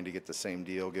not going to get the same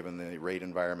deal given the rate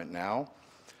environment now.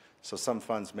 So some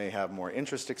funds may have more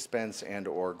interest expense and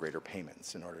or greater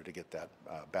payments in order to get that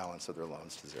balance of their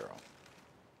loans to zero.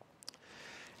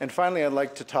 And finally, I'd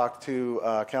like to talk to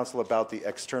Council about the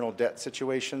external debt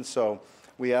situation. So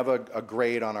We have a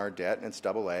grade on our debt, and it's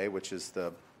AA, which is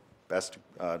the best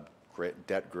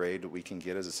debt grade that we can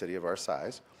get as a city of our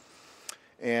size.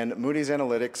 And Moody's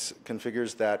Analytics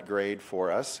configures that grade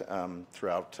for us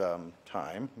throughout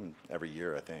time, every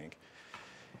year, I think.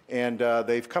 And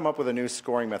they've come up with a new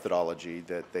scoring methodology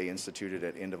that they instituted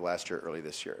at end of last year, early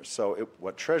this year. So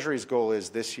what Treasury's goal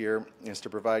is this year is to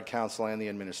provide council and the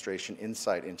administration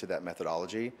insight into that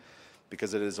methodology,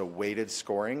 because it is a weighted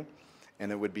scoring,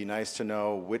 and it would be nice to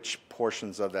know which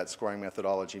portions of that scoring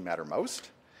methodology matter most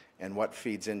and what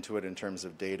feeds into it in terms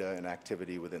of data and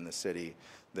activity within the city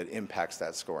that impacts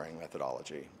that scoring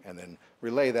methodology, and then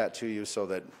relay that to you so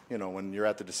that, you know, when you're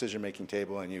at the decision-making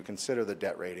table and you consider the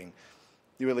debt rating,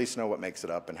 you at least know what makes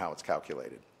it up and how it's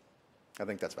calculated. I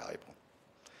think that's valuable.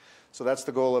 So that's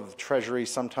the goal of Treasury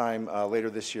sometime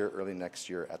later this year, early next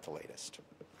year at the latest.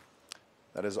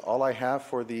 That is all I have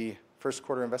for the first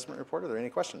quarter investment report. Are there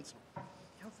any questions?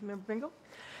 Councilmember Bingle?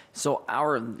 So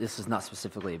this is not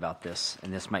specifically about this,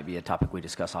 and this might be a topic we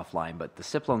discuss offline, but the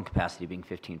SIP loan capacity being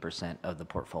 15% of the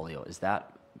portfolio, is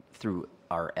that through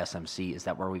our SMC? Is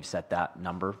that where we've set that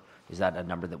number? Is that a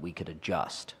number that we could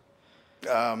adjust?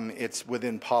 It's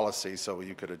within policy, so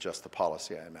you could adjust the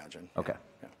policy, I imagine. Okay.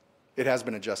 Yeah. It has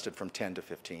been adjusted from 10 to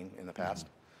 15 in the past,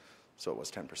 so it was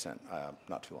 10%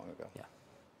 not too long ago. Yeah.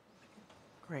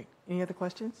 Great. Any other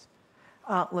questions?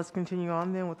 Let's continue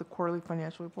on then with the quarterly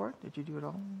financial report. Did you do it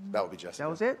all? That would be Jessica. That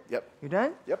was it? Yep. You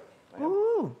done? Yep. I am.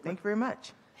 Ooh, thank you very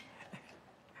much.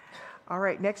 All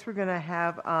right, next we're going to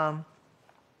have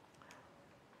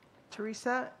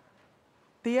Teresa.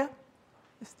 Thea?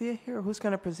 Is Thea here? Who's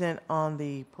going to present on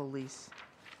the police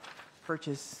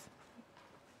purchase?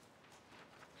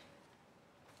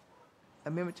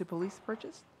 Amendment to police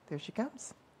purchase? There she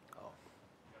comes.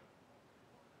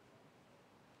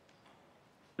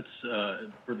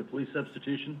 It's for the police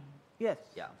substitution. Yes.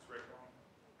 Yeah.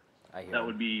 I hear That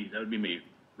would be me,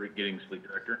 Rick Giddings, fleet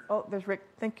director. Oh, there's Rick.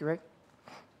 Thank you, Rick.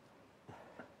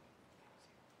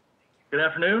 Good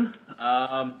afternoon.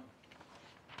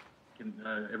 Can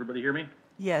everybody hear me?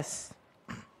 Yes.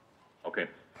 Okay.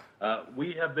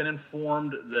 We have been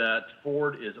informed that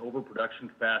Ford is over production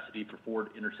capacity for Ford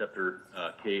Interceptor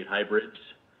K hybrids,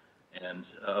 and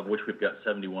of which we've got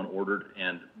 71 ordered,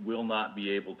 and will not be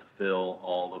able to fill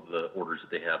all of the orders that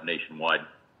they have nationwide.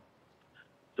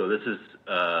 So this is,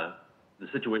 the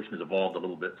situation has evolved a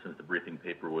little bit since the briefing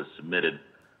paper was submitted.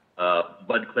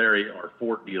 Bud Clary, our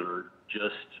Ford dealer,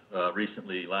 just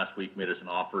recently, last week, made us an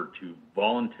offer to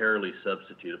voluntarily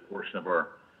substitute a portion of our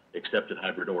accepted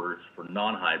hybrid orders for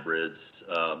non-hybrids,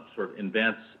 sort of in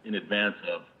advance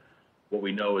of what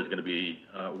we know is going to be,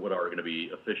 what are going to be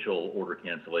official order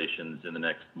cancellations in the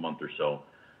next month or so.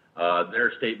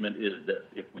 Their statement is that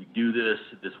if we do this,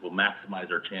 this will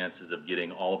maximize our chances of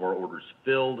getting all of our orders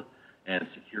filled and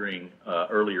securing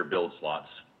earlier build slots.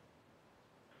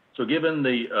 So given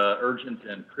the urgent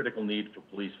and critical need for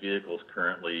police vehicles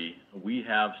currently, we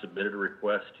have submitted a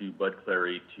request to Bud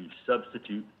Clary to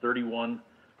substitute 31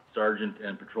 sergeant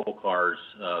and patrol cars,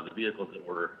 the vehicles that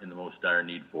we're in the most dire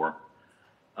need for.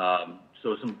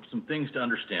 So some things to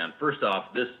understand. First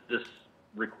off, this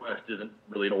request isn't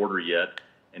really an order yet,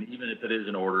 and even if it is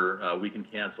an order, we can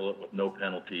cancel it with no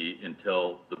penalty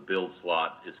until the build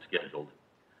slot is scheduled.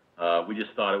 We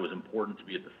just thought it was important to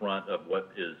be at the front of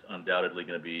what is undoubtedly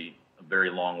going to be a very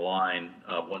long line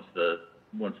once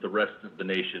the rest of the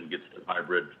nation gets the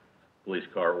hybrid police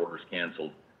car orders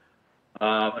canceled.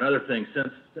 Another thing, since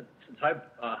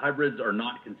hybrids are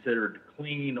not considered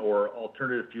clean or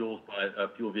alternative fuel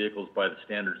vehicles by the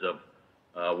standards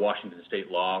of Washington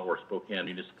State law or Spokane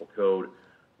Municipal Code,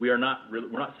 we're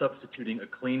not substituting a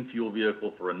clean fuel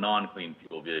vehicle for a non-clean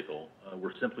fuel vehicle.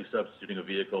 We're simply substituting a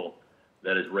vehicle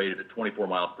that is rated at 24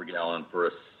 miles per gallon for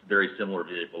a very similar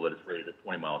vehicle that is rated at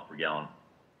 20 miles per gallon.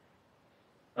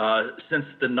 Since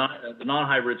the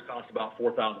non-hybrids cost about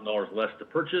 $4,000 less to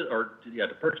purchase,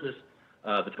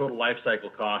 the total life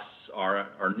cycle costs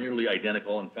are nearly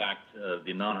identical. In fact,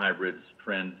 the non-hybrids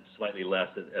trend slightly less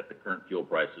at the current fuel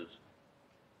prices.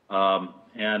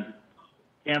 And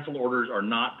cancel orders are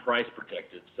not price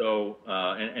protected, so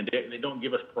and they don't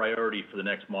give us priority for the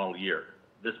next model year.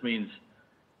 This means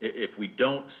if we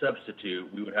don't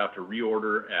substitute, we would have to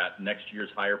reorder at next year's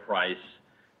higher price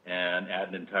and add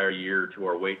an entire year to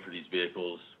our wait for these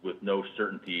vehicles with no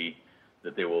certainty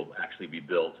that they will actually be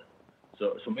built.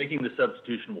 So making the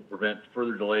substitution will prevent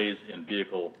further delays in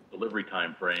vehicle delivery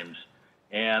time frames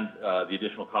and the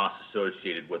additional costs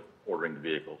associated with ordering the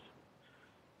vehicles.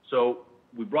 So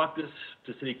we brought this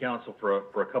to City Council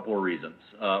for a couple of reasons.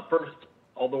 First,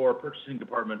 although our purchasing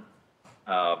department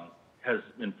has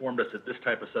informed us that this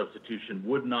type of substitution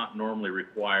would not normally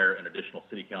require an additional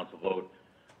city council vote.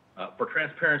 For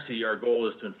transparency, our goal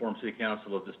is to inform city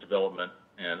council of this development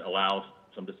and allow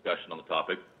some discussion on the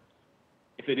topic.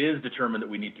 If it is determined that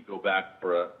we need to go back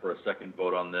for a second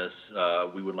vote on this,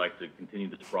 we would like to continue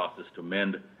this process to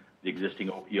amend the existing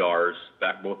OPRs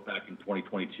both back in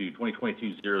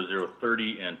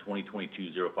 2022-0030 and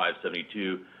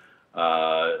 2022-0572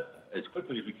 as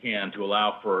quickly as we can to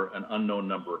allow for an unknown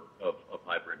number of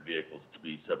hybrid vehicles to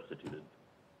be substituted.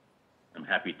 I'm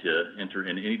happy to enter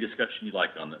in any discussion you'd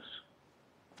like on this.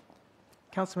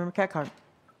 Councilmember Cathcart.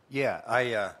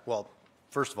 Yeah, well,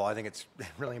 first of all, I think it's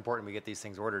really important we get these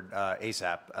things ordered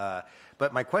ASAP.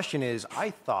 But my question is, I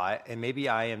thought, and maybe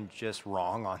I am just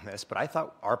wrong on this, but I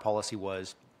thought our policy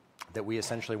was that we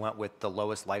essentially went with the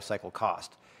lowest life cycle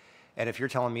cost. And if you're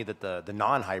telling me that the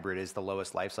non-hybrid is the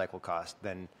lowest life cycle cost,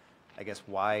 then I guess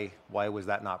why was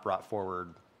that not brought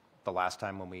forward the last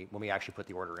time when we actually put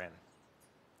the order in?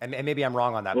 And maybe I'm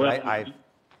wrong on that, well, but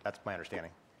that's my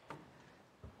understanding.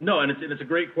 No, and it's a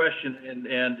great question,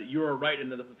 and you are right.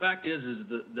 And the fact is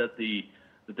that the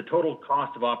total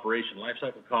cost of operation, life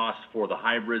cycle costs for the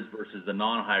hybrids versus the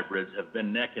non-hybrids have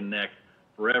been neck and neck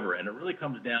forever, and it really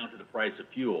comes down to the price of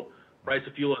fuel. Price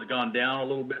of fuel has gone down a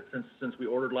little bit since we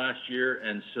ordered last year,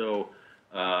 and so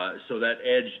that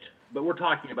edged. But we're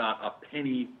talking about a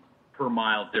penny per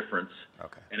mile difference,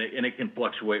 okay, and it can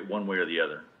fluctuate one way or the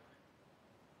other.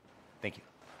 Thank you.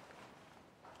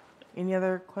 Any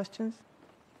other questions?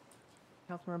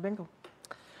 Councilmember Bingle.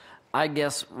 I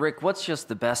guess, Rick, what's just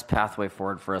the best pathway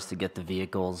forward for us to get the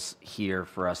vehicles here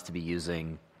for us to be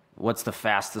using? What's the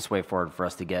fastest way forward for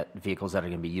us to get vehicles that are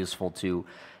going to be useful to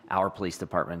our police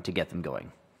department to get them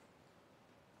going?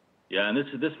 Yeah, and this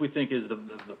we think is the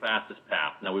fastest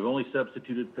path. Now, we've only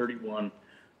substituted 31.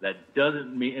 That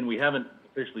doesn't mean, and we haven't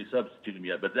officially substituted them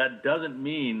yet, but that doesn't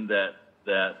mean that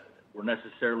we're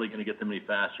necessarily going to get them any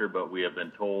faster, but we have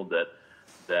been told that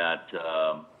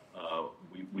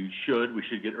we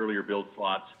should get earlier build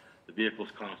slots. The vehicles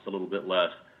cost a little bit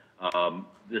less.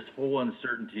 This whole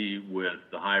uncertainty with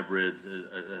the hybrids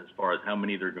as far as how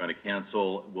many they're going to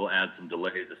cancel will add some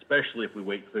delays, especially if we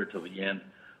wait clear till the end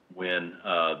when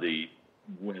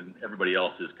everybody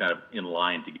else is kind of in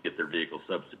line to get their vehicles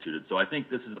substituted. So I think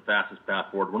this is the fastest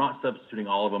path forward. We're not substituting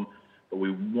all of them, but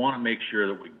we want to make sure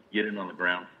that we get in on the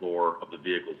ground floor of the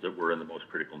vehicles that we're in the most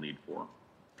critical need for.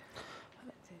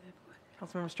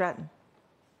 Councilmember Stratton.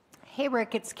 Hey,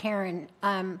 Rick, it's Karen.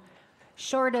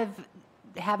 Short of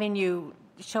having you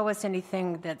show us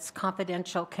anything that's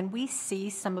confidential, can we see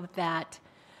some of that,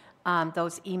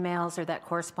 those emails or that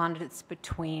correspondence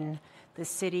between the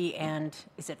city and,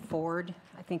 is it Ford?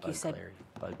 I think you said.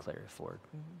 Bud Clary Ford.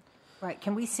 Mm-hmm. Right.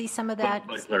 Can we see some of that?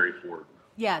 Bud Clary Ford.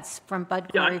 Yeah, it's from Bud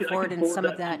Clary Ford and some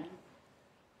of that.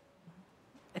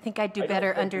 I think I'd do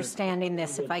better understanding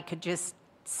this if I could just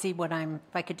see if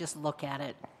I could just look at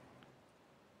it.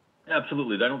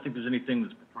 Absolutely. I don't think there's anything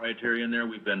that's proprietary in there.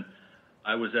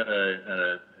 I was at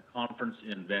a conference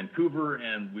in Vancouver,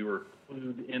 and we were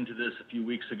clued into this a few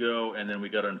weeks ago, and then we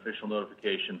got an official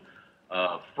notification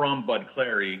from Bud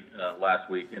Clary last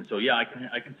week. And so, yeah,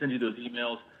 I can send you those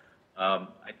emails.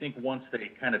 I think once they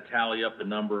kind of tally up the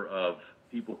number of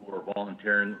people who are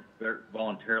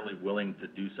voluntarily willing to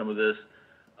do some of this,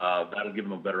 that'll give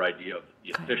them a better idea of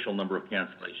the official number of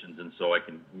cancellations. And so I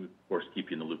can, of course,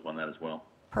 keep you in the loop on that as well.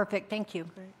 Perfect. Thank you.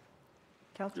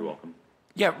 You're welcome.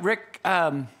 Yeah, Rick,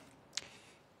 last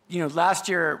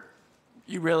year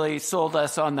you really sold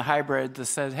us on the hybrids that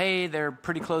said, hey, they're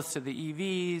pretty close to the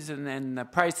EVs, and then the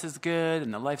price is good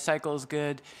and the life cycle is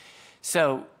good.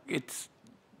 So it's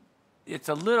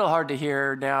a little hard to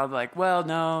hear now, like, well,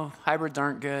 no, hybrids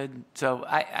aren't good. So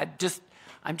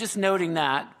I'm just noting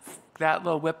that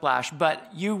little whiplash. But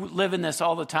you live in this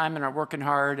all the time and are working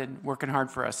hard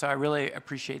for us. So I really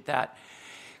appreciate that.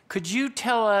 Could you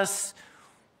tell us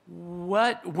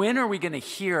when are we going to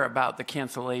hear about the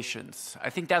cancellations? I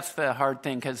think that's the hard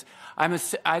thing, because I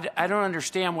don't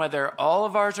understand whether all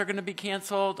of ours are going to be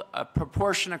canceled, a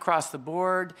proportion across the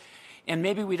board, and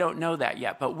maybe we don't know that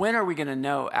yet. But when are we going to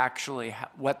know actually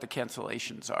what the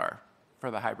cancellations are for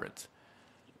the hybrids?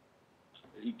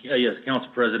 Yes, Council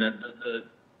President. The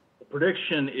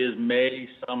prediction is May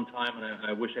sometime, and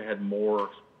I wish I had more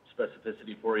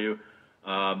specificity for you.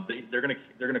 They're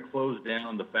going to close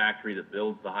down the factory that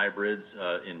builds the hybrids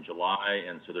in July,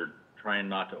 and so they're trying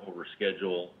not to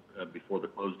overschedule before the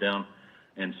close down.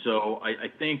 And so I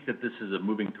think that this is a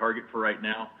moving target for right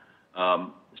now.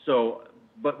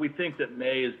 But we think that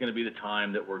May is going to be the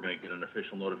time that we're going to get an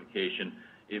official notification.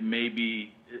 It may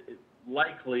be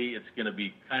likely it's going to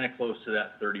be kind of close to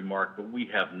that 30 mark, but we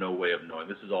have no way of knowing.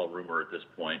 This is all rumor at this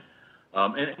point.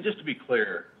 And just to be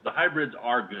clear, the hybrids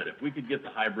are good. If we could get the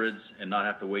hybrids and not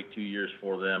have to wait 2 years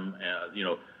for them,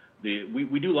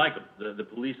 we do like them. The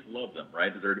police love them,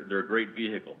 right? They're a great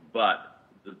vehicle. But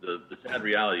the sad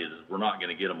reality is we're not going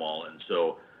to get them all. And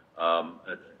so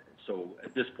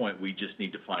at this point, we just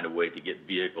need to find a way to get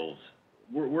vehicles.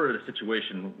 We're in a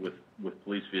situation with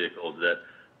police vehicles that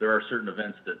there are certain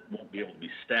events that won't be able to be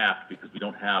staffed because we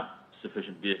don't have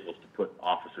sufficient vehicles to put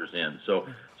officers in. So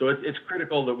it's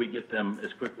critical that we get them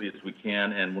as quickly as we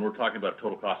can. And when we're talking about a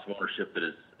total cost of ownership that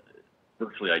is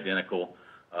virtually identical,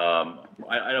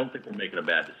 I don't think we're making a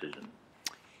bad decision.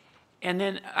 And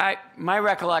then my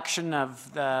recollection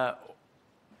of the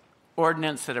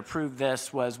ordinance that approved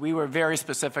this was we were very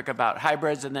specific about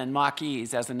hybrids and then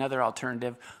Mach-E's as another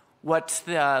alternative. What's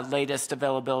the latest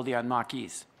availability on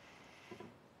Mach-E's?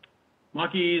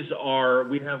 Mach-E's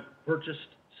we have purchased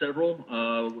several.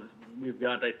 We've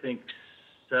got, I think,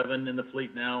 7 in the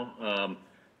fleet now.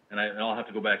 And I'll have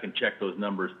to go back and check those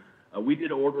numbers. We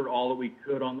did order all that we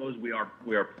could on those. We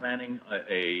are planning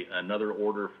another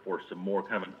order for some more,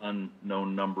 kind of an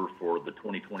unknown number for the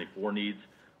 2024 needs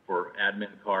for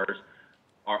admin cars.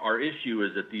 Our issue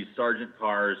is that these sergeant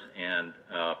cars and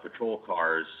patrol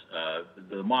cars,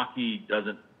 the Mach-E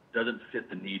doesn't fit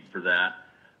the need for that.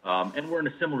 And we're in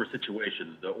a similar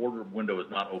situation. The order window is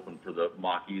not open for the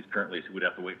Mach-E's currently, so we'd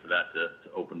have to wait for that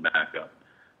to open back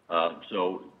up.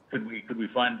 So could we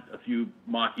find a few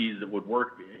Mach-E's that would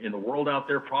work in the world out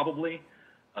there? Probably,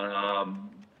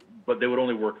 but they would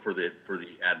only work for the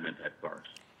admin type cars.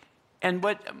 And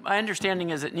what my understanding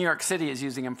is that New York City is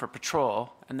using them for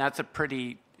patrol, and that's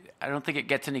I don't think it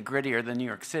gets any grittier than New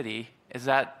York City. Is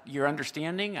that your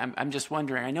understanding? I'm just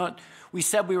wondering. I know we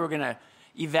said we were going to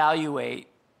evaluate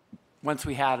once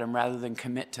we had them rather than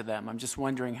commit to them. I'm just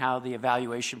wondering how the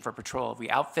evaluation for patrol, have we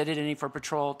outfitted any for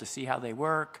patrol to see how they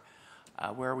work?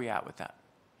 Where are we at with that?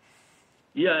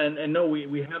 Yeah, and no,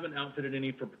 we haven't outfitted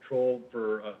any for patrol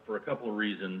for a couple of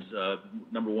reasons.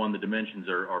 Number one, the dimensions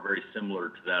are very similar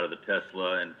to that of the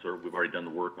Tesla, and so we've already done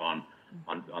the work on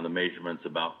the measurements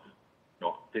about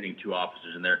fitting 2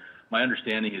 officers in there. My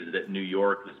understanding is that New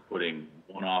York is putting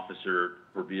 1 officer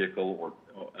per vehicle,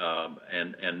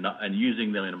 and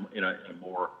using them in a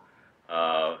more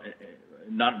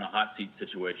not in a hot seat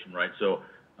situation, right? So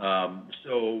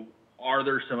are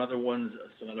there some other ones,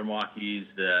 some other Mach-E's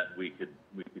that we could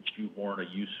shoehorn a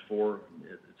use for?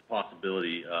 It's a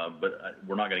possibility, but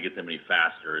we're not going to get them any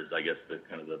faster. Is I guess the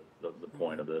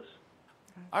point of this.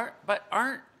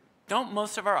 Don't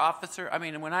most of our officers? I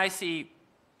mean, when I see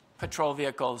patrol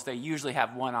vehicles, they usually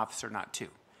have 1 officer, not 2.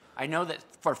 I know that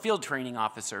for field training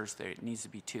officers, there needs to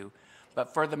be 2,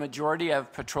 but for the majority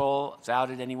of patrols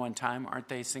out at any one time, aren't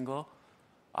they single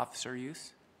officer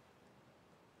use?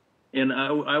 And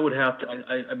I would have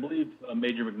to, I believe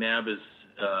Major McNabb is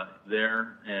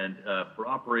there, and for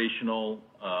operational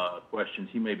questions,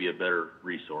 he may be a better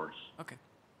resource. Okay.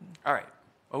 All right.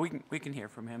 Well, we can hear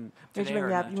from him today. Major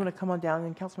McNabb, you want to come on down,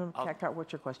 and Councilmember Cathcart,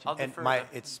 what's your question?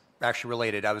 It's actually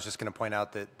related. I was just going to point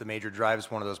out that the Major drives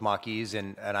one of those Mach-E's,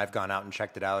 and I've gone out and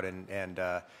checked it out, and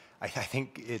I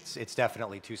think it's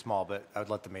definitely too small, but I would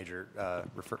let the Major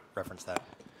reference that.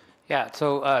 Yeah,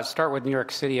 so start with New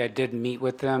York City. I did meet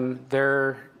with them. They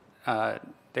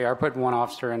are putting 1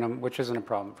 officer in them, which isn't a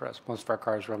problem for us. Most of our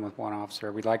cars run with 1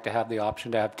 officer. We'd like to have the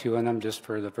option to have 2 in them just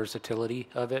for the versatility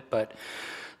of it, but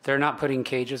they're not putting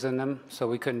cages in them, so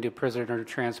we couldn't do prisoner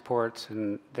transports,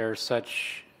 and they're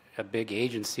such a big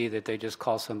agency that they just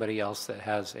call somebody else that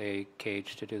has a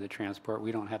cage to do the transport.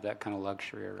 We don't have that kind of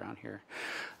luxury around here.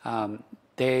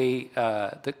 The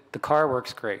car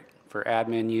works great for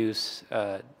admin use.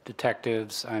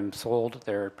 Detectives, I'm sold.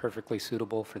 They're perfectly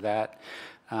suitable for that.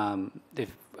 If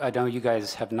I know you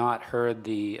guys have not heard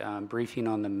the briefing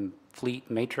on the fleet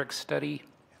matrix study,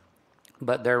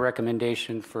 but their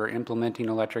recommendation for implementing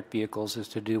electric vehicles is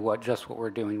to do what we're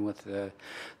doing with the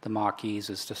Mach-E's,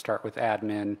 is to start with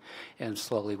admin and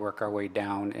slowly work our way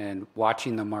down and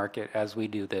watching the market as we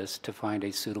do this to find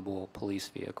a suitable police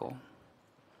vehicle.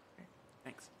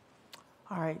 Thanks.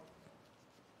 All right.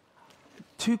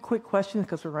 2 quick questions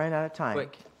because we're running out of time.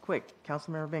 Quick.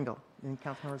 Councilmember Bingle and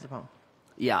Councilmember Zepone.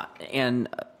 Yeah, and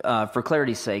for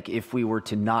clarity's sake, if we were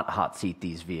to not hot seat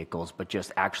these vehicles, but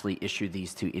just actually issue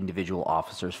these to individual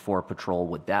officers for patrol,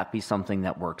 would that be something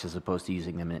that works as opposed to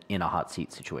using them in a hot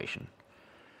seat situation?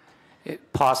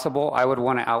 Possible. I would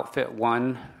want to outfit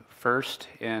 1 first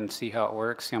and see how it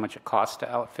works, see how much it costs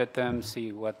to outfit them,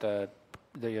 see what the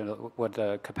what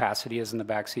the capacity is in the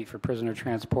backseat for prisoner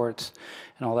transports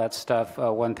and all that stuff.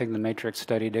 One thing the Matrix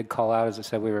study did call out is it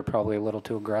said we were probably a little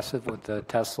too aggressive with the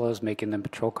Teslas, making them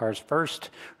patrol cars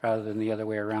first rather than the other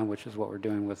way around, which is what we're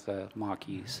doing with the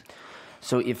Mach-E's.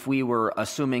 So if we were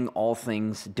assuming all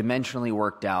things dimensionally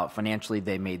worked out, financially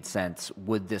they made sense,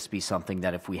 would this be something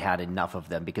that if we had enough of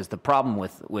them? Because the problem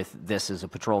with this as a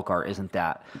patrol car isn't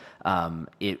that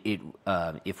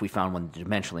if we found one that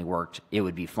dimensionally worked, it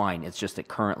would be fine. It's just that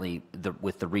currently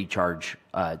with the recharge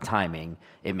timing,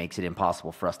 it makes it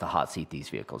impossible for us to hot seat these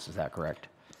vehicles. Is that correct?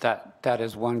 That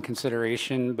is one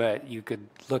consideration, but you could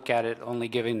look at it only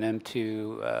giving them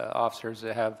to officers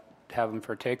that have them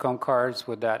for take-home cars.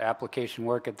 Would that application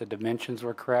work if the dimensions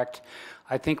were correct?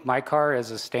 I think my car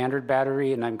is a standard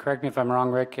battery, and correct me if I'm wrong,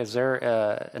 Rick, is there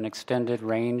an extended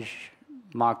range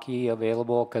Mach-E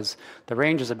available? Because the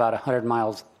range is about 100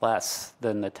 miles less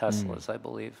than the Teslas, I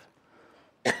believe.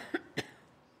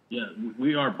 Yeah,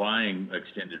 we are buying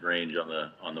extended range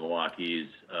on the Mach-E's.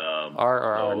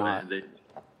 Or not?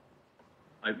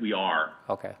 We are.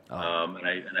 Okay.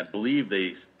 And I believe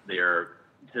they are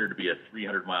considered to be a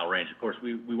 300-mile range. Of course,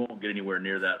 we won't get anywhere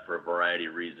near that for a variety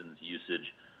of reasons,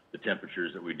 usage, the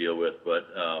temperatures that we deal with. But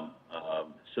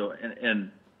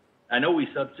and I know we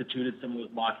substituted some of those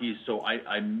Mach-E's, so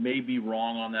I may be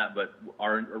wrong on that, but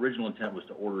our original intent was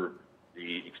to order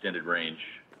the extended range.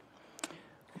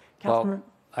 Well,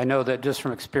 I know that just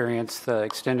from experience, the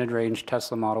extended range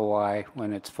Tesla Model Y,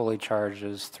 when it's fully charged,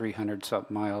 is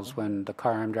 300-something miles. When the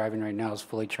car I'm driving right now is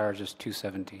fully charged, is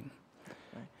 217.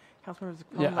 Councilmember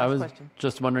Zaccone, Yeah, I last was question.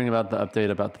 just wondering about the update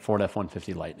about the Ford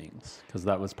F-150 Lightnings, because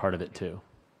that was part of it too.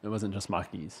 It wasn't just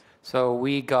Mach-E's. So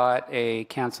we got a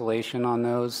cancellation on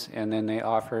those, and then they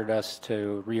offered us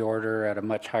to reorder at a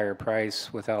much higher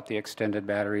price without the extended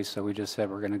batteries. So we just said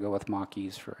we're going to go with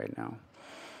Mach-E's for right now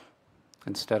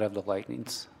instead of the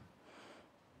Lightnings.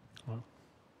 Well.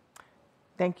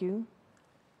 Thank you.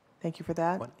 Thank you for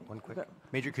that. One quick.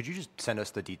 Major, could you just send us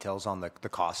the details on the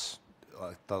costs,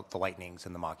 the Lightnings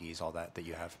and the Mach-E's, all that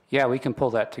you have? Yeah, we can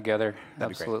pull that together. That'd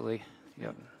be great. Absolutely.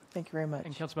 Yep. Thank you very much.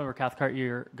 And Councilmember Cathcart,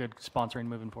 you're good sponsoring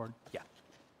moving forward. Yeah.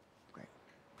 Great.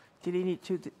 Did he need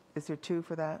two? Is there two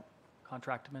for that?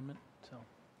 Contract amendment, so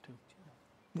two.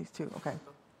 Needs two. Okay.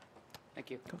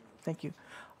 Thank you. Cool. Thank you.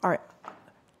 All right.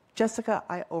 Jessica,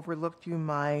 I overlooked you.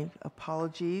 My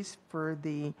apologies for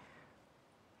the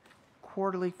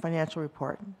quarterly financial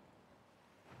report.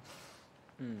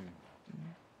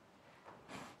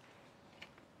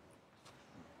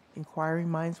 Inquiring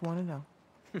minds want to know.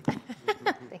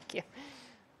 Thank you.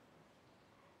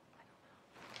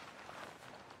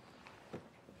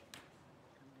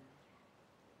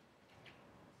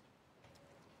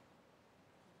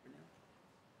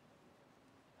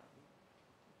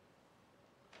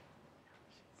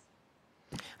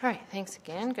 All right, thanks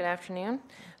again. Good afternoon.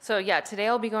 So yeah, today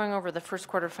I'll be going over the first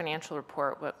quarter financial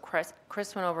report. What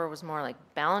Chris went over was more like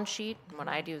balance sheet, and what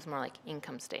I do is more like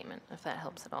income statement, if that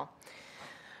helps at all.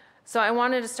 So I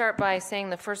wanted to start by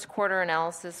saying the first quarter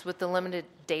analysis with the limited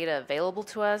data available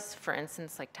to us, for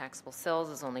instance, like taxable sales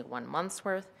is only 1 month's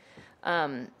worth.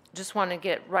 Just want to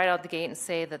get right out the gate and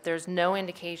say that there's no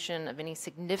indication of any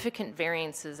significant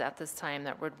variances at this time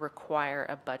that would require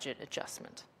a budget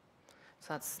adjustment.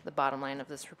 So that's the bottom line of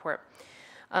this report.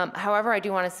 However, I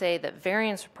do want to say that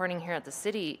variance reporting here at the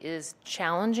city is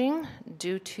challenging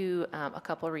due to a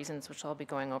couple of reasons, which I'll be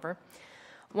going over.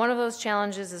 One of those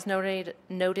challenges is noted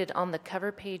on the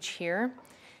cover page here,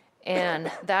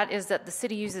 and that is that the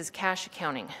city uses cash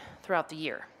accounting throughout the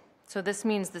year. So this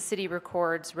means the city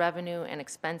records revenue and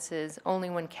expenses only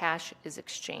when cash is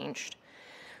exchanged.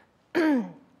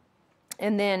 And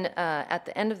then at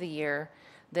the end of the year,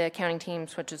 the accounting team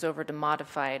switches over to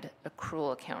modified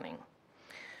accrual accounting.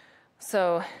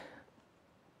 So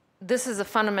this is a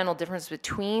fundamental difference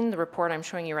between the report I'm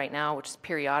showing you right now, which is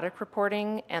periodic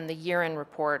reporting, and the year-end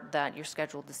report that you're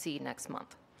scheduled to see next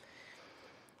month.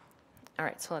 All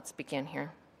right, so let's begin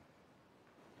here.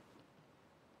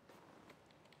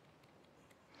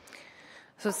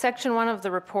 So section 1 of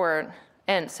the report,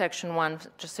 and section 1,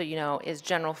 just so you know, is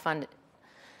general fund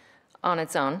on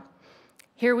its own.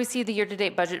 Here we see the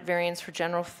year-to-date budget variance for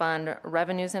general fund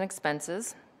revenues and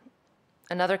expenses.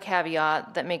 Another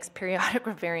caveat that makes periodic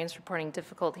variance reporting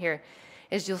difficult here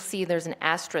is you'll see there's an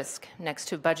asterisk next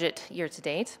to budget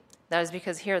year-to-date. That is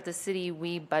because here at the city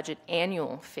we budget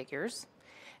annual figures,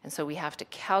 and so we have to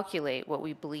calculate what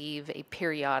we believe a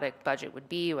periodic budget would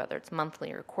be, whether it's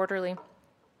monthly or quarterly,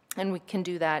 and we can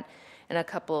do that in a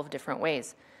couple of different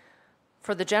ways.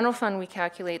 For the general fund, we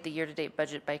calculate the year-to-date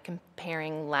budget by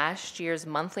comparing last year's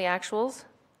monthly actuals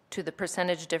to the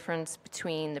percentage difference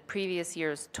between the previous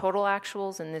year's total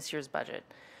actuals and this year's budget.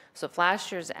 So if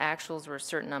last year's actuals were a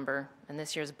certain number and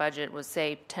this year's budget was,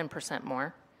 say, 10%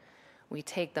 more, we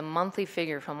take the monthly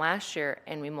figure from last year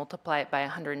and we multiply it by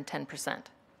 110%.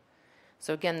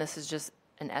 So again, this is just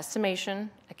an estimation,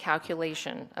 a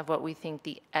calculation of what we think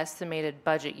the estimated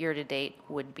budget year to date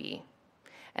would be.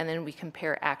 And then we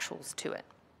compare actuals to it.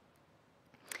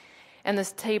 And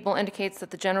this table indicates that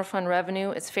the general fund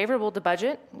revenue is favorable to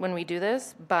budget when we do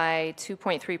this by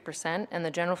 2.3%, and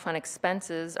the general fund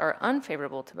expenses are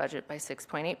unfavorable to budget by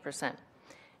 6.8%.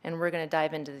 And we're going to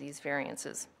dive into these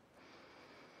variances.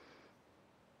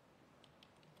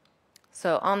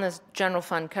 So on this general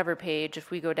fund cover page,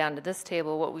 if we go down to this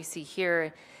table, what we see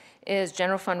here is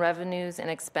general fund revenues and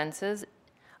expenses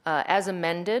as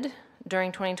amended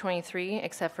during 2023,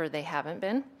 except for they haven't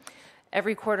been.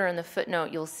 Every quarter in the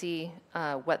footnote, you'll see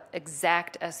what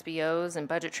exact SBOs and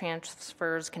budget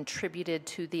transfers contributed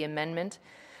to the amendment.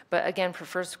 But again, for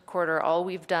first quarter, all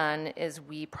we've done is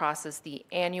we process the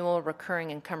annual recurring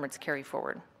encumbrance carry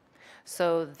forward.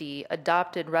 So the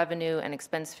adopted revenue and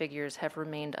expense figures have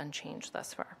remained unchanged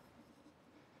thus far.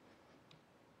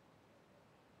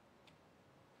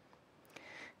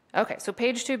 Okay, so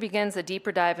page 2 begins a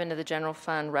deeper dive into the general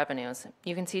fund revenues.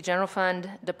 You can see general fund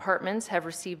departments have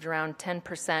received around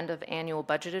 10% of annual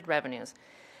budgeted revenues.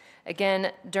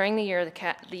 Again, during the year,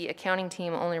 the accounting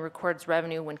team only records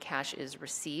revenue when cash is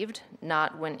received,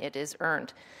 not when it is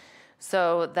earned.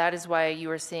 So that is why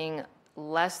you are seeing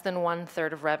less than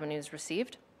 1/3 of revenues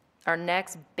received. Our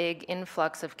next big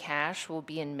influx of cash will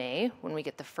be in May when we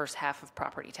get the first half of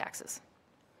property taxes.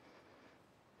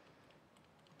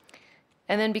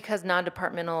 And then because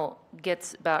non-departmental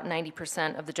gets about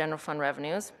 90% of the general fund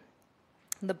revenues,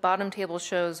 the bottom table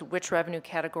shows which revenue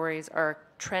categories are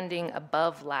trending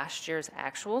above last year's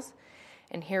actuals.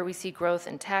 And here we see growth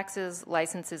in taxes,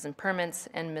 licenses and permits,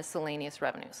 and miscellaneous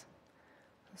revenues.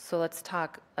 So let's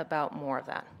talk about more of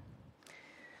that.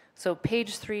 So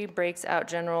page 3 breaks out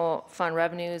general fund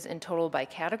revenues in total by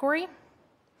category.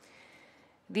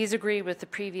 These agree with the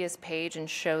previous page and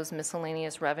shows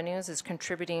miscellaneous revenues is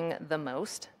contributing the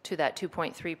most to that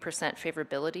 2.3%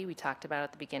 favorability we talked about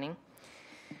at the beginning.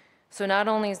 So not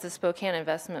only is the Spokane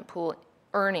investment pool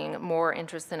earning more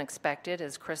interest than expected,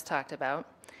 as Chris talked about,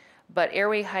 but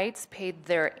Airway Heights paid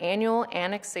their annual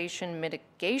annexation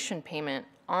mitigation payment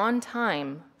on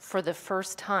time for the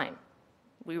first time.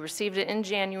 We received it in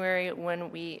January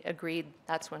when we agreed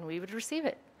that's when we would receive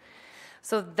it.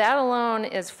 So that alone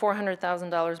is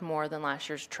 $400,000 more than last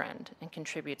year's trend and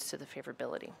contributes to the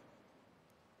favorability.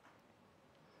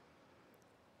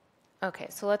 Okay,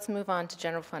 so let's move on to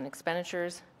general fund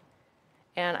expenditures.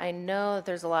 And I know that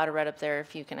there's a lot of red up there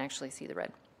if you can actually see the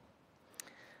red.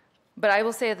 But I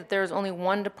will say that there's only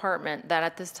one department that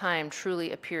at this time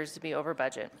truly appears to be over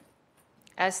budget.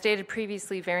 As stated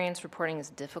previously, variance reporting is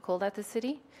difficult at the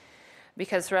city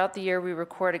because throughout the year we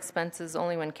record expenses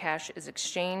only when cash is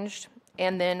exchanged,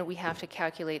 and then we have to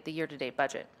calculate the year-to-date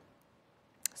budget.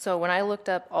 So when I looked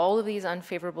up all of these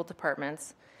unfavorable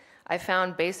departments, I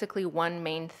found basically one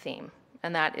main theme,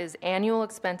 and that is annual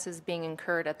expenses being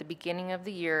incurred at the beginning of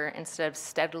the year instead of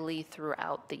steadily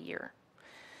throughout the year.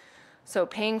 So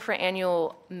paying for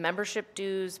annual membership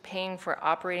dues, paying for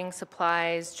operating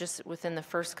supplies just within the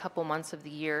first couple months of the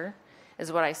year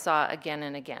is what I saw again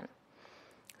and again.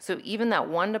 So even that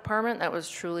one department that was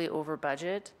truly over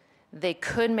budget, they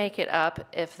could make it up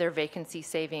if their vacancy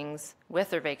savings,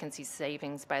 with their vacancy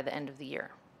savings by the end of the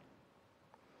year.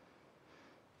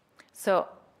 So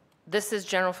this is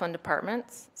general fund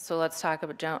departments. So let's talk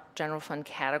about general fund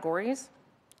categories.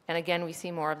 And again, we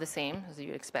see more of the same as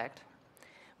you'd expect.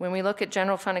 When we look at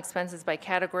general fund expenses by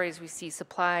categories, we see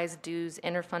supplies, dues,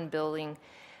 interfund building,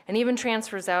 and even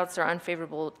transfers outs are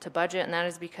unfavorable to budget, and that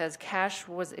is because cash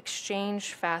was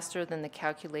exchanged faster than the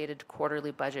calculated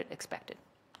quarterly budget expected.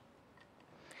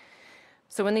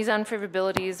 So when these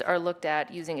unfavorabilities are looked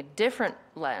at using a different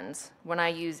lens, when I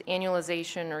use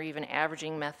annualization or even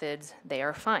averaging methods, they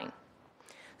are fine.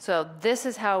 So this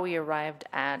is how we arrived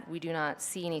at, we do not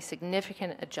see any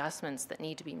significant adjustments that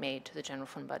need to be made to the general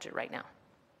fund budget right now.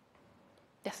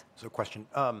 Yes? So question.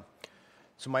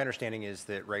 So my understanding is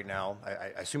that right now,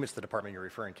 I assume it's the department you're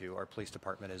referring to, our police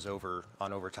department is over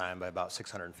on overtime by about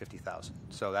 $650,000.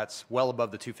 So that's well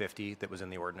above the $250 that was in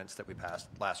the ordinance that we passed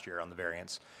last year on the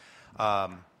variance.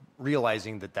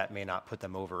 Realizing that that may not put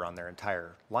them over on their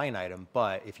entire line item,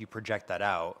 but if you project that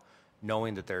out,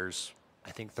 knowing that there's, I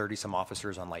think, 30 some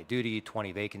officers on light duty,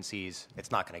 20 vacancies,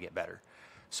 it's not going to get better.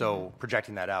 So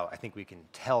projecting that out, I think we can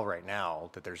tell right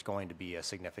now that there's going to be a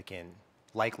significant,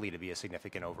 likely to be a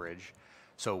significant overage.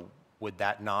 So would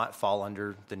that not fall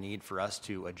under the need for us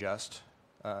to adjust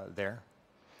there?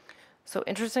 So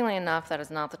interestingly enough, that is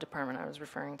not the department I was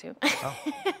referring to.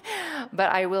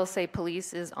 But I will say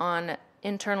police is on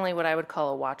internally what I would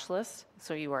call a watch list,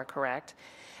 so you are correct.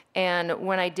 And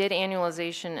when I did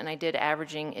annualization and I did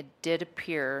averaging, it did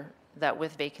appear that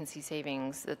with vacancy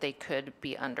savings that they could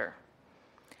be under.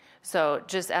 So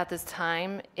just at this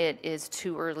time, it is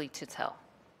too early to tell.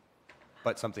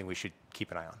 But something we should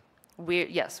keep an eye on.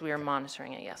 Yes, we are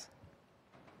monitoring it, yes.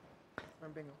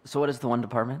 So what is the one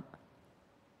department?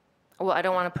 Well, I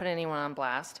don't want to put anyone on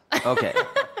blast. Okay.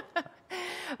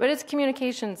 But it's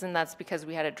communications, and that's because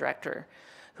we had a director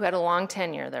who had a long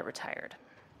tenure that retired.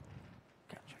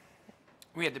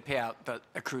 We had to pay out the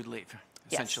accrued leave,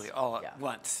 essentially, all at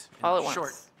once. In All at a once.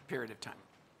 short period of time.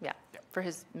 Yeah, for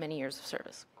his many years of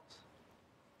service.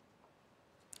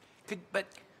 But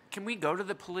can we go to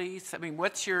the police? I mean,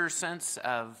 what's your sense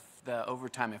of the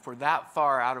overtime? If we're that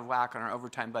far out of whack on our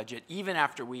overtime budget, even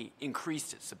after we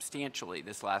increased it substantially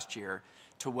this last year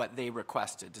to what they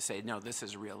requested to say, no, this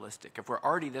is realistic. If we're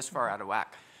already this far out of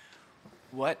whack,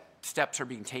 what steps are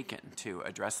being taken to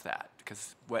address that?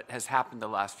 Because what has happened the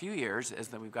last few years is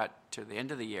that we've got to the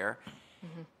end of the year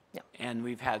and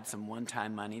we've had some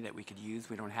one-time money that we could use.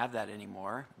 We don't have that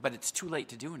anymore, but it's too late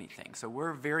to do anything. So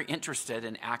we're very interested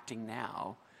in acting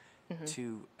now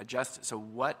to adjust it. So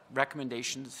what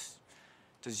recommendations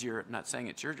does your, not saying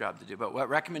it's your job to do, but what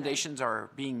recommendations are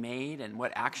being made and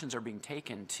what actions are being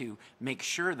taken to make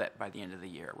sure that by the end of the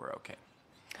year we're okay?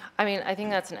 I mean, I think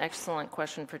that's an excellent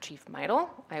question for Chief Meidel.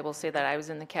 I will say that I was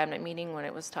in the cabinet meeting when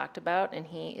it was talked about, and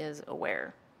he is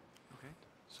aware. Okay.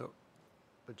 So,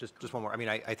 but just one more. I mean,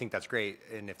 I think that's great,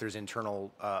 and if there's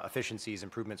internal efficiencies,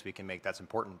 improvements we can make, that's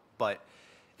important. But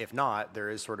if not, there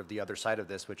is sort of the other side of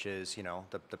this, which is, you know,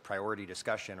 the priority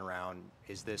discussion around,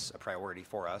 is this a priority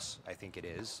for us? I think it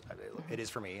is. It is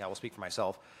for me. I will speak for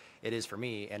myself. It is for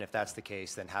me, and if that's the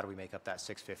case, then how do we make up that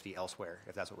 $650 elsewhere,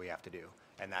 if that's what we have to do?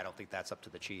 And I don't think that's up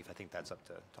to the chief. I think that's up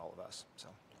to all of us, so.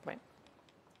 Right.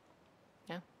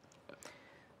 Yeah.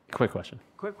 Quick question.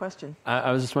 Quick question.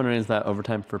 I was just wondering, is that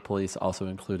overtime for police also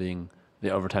including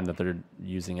the overtime that they're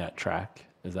using at track?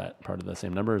 Is that part of the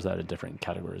same number, or is that a different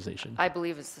categorization? I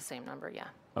believe it's the same number, yeah.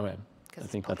 Okay. I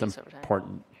think that's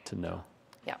important to know.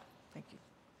 Yeah. Thank you.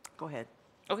 Go ahead.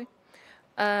 Okay.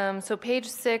 So page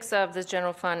 6 of this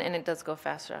general fund, and it does go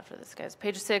faster after this, guys.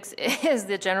 Page 6 is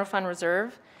the general fund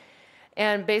reserve.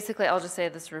 And basically, I'll just say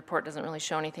this report doesn't really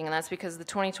show anything, and that's because the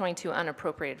 2022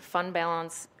 unappropriated fund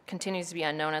balance continues to be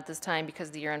unknown at this time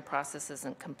because the year-end process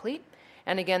isn't complete.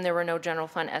 And again, there were no general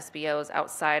fund SBOs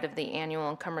outside of the annual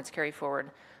encumbrance carry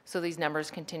forward, so these numbers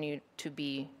continue to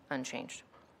be unchanged.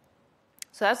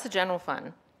 So that's the general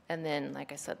fund, and then,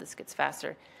 like I said, this gets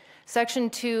faster. Section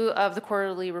 2 of the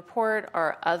quarterly report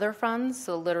are other funds,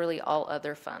 so literally all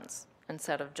other funds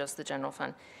instead of just the general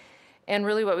fund. And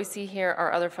really what we see here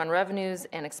are other fund revenues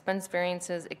and expense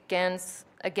variances.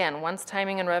 Again, once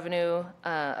timing and revenue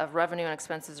and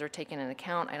expenses are taken into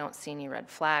account, I don't see any red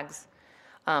flags.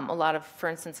 For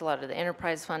instance, a lot of the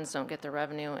enterprise funds don't get their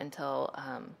revenue until,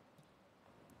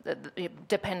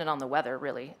 dependent on the weather,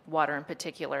 really, water in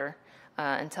particular,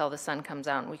 until the sun comes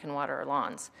out and we can water our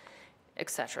lawns,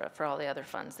 etc. For all the other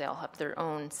funds, they all have their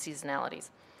own seasonalities.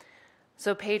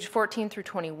 So page 14 through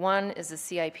 21 is the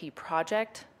CIP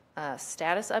project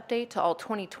status update to all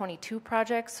 2022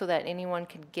 projects so that anyone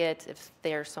can get, if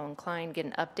they're so inclined, get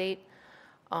an update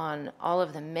on all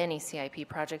of the many CIP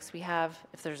projects we have.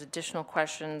 If there's additional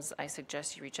questions, I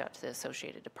suggest you reach out to the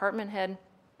associated department head.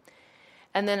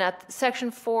 And then at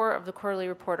section 4 of the quarterly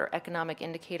report are economic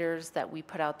indicators that we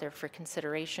put out there for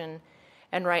consideration.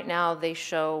 And right now they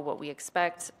show what we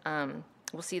expect.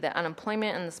 We'll see that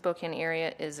unemployment in the Spokane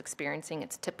area is experiencing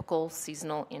its typical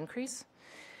seasonal increase.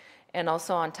 And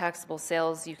also on taxable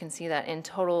sales, you can see that in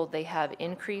total they have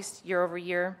increased year over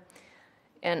year.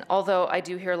 And although I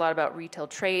do hear a lot about retail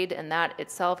trade, and that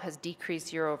itself has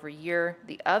decreased year over year,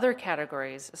 the other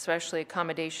categories, especially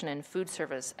accommodation and food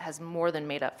service, has more than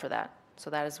made up for that. So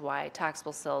that is why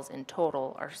taxable sales in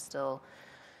total are still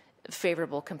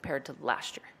favorable compared to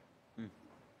last year.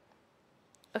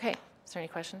 Okay, is there any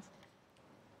questions?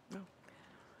 No.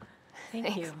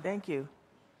 Thank you. Thank you.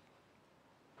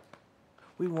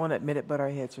 We won't admit it, but our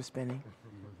heads are spinning.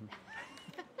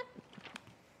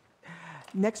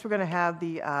 Next, we're going to have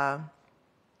the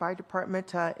Fire Department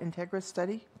Integra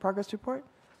Study Progress Report.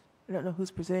 I don't know who's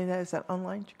presenting that. Is that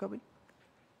online, Jacoby?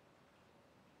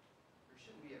 There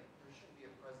shouldn't be a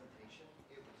presentation.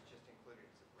 It was just included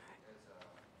as a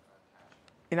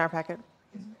attachment. In our packet?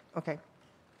 Okay.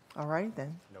 All right,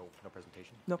 then. No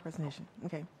presentation? No presentation.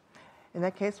 Okay. In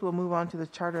that case, we'll move on to the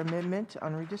charter amendment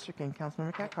on redistricting.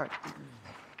 Councilmember Cathcart.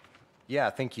 Yeah,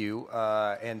 thank you.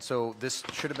 And so this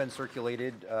should have been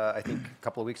circulated, I think, a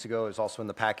couple of weeks ago. It was also in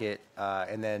the packet.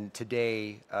 And then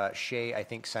today, Shay, I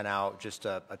think, sent out just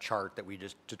a chart that we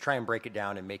just, to try and break it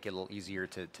down and make it a little easier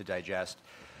to digest.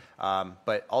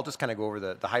 But I'll just kind of go over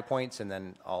the high points, and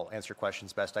then I'll answer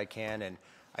questions best I can. And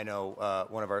I know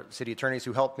one of our city attorneys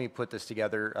who helped me put this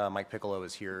together, Mike Piccolo,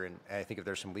 is here. And I think if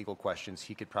there's some legal questions,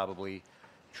 he could probably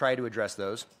try to address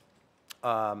those.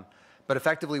 But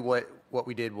effectively, what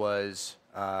we did was,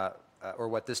 or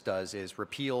what this does, is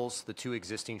repeals the two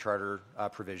existing charter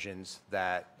provisions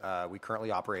that we currently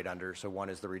operate under. So one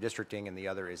is the redistricting, and the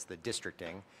other is the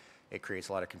districting. It creates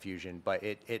a lot of confusion, but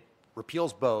it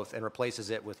repeals both and replaces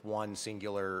it with one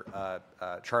singular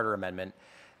charter amendment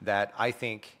that I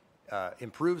think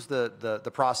improves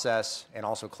the process and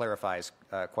also clarifies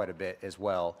quite a bit as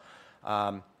well.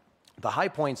 The high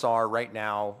points are, right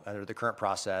now, under the current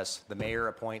process, the mayor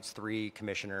appoints 3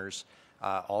 commissioners,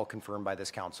 all confirmed by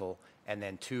this council, and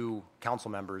then 2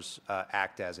 council members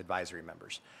act as advisory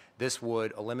members. This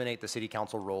would eliminate the city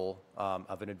council role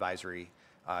of an advisory.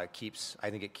 I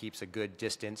think it keeps a good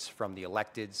distance from the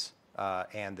electeds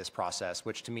and this process,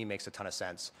 which to me makes a ton of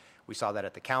sense. We saw that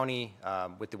at the county,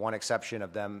 with the one exception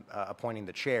of them appointing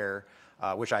the chair,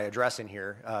 which I address in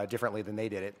here differently than they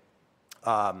did it.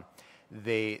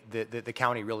 The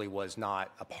county really was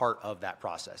not a part of that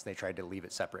process. They tried to leave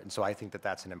it separate. And so I think that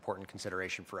that's an important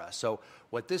consideration for us. So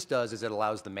what this does is it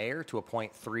allows the mayor to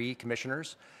appoint 3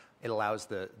 commissioners. It allows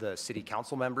the city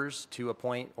council members to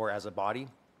appoint, or as a body,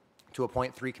 to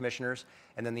appoint 3 commissioners.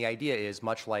 And then the idea is,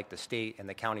 much like the state and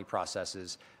the county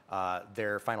processes,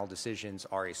 their final decisions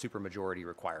are a supermajority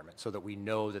requirement, so that we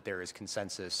know that there is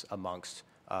consensus amongst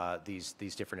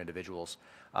these different individuals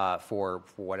for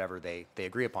whatever they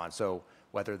agree upon. So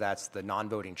whether that's the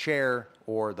non-voting chair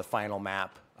or the final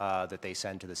map that they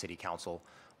send to the city council,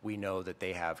 we know that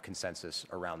they have consensus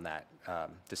around that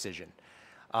decision.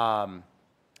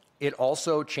 It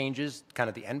also changes kind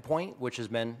of the endpoint, which has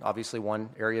been obviously one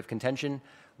area of contention,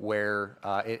 where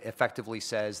it effectively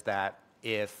says that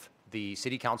if the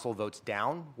city council votes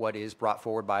down what is brought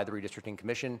forward by the redistricting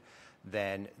commission,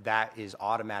 then that is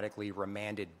automatically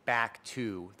remanded back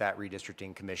to that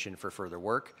redistricting commission for further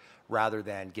work, rather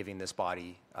than giving this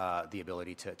body the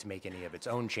ability to make any of its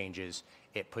own changes.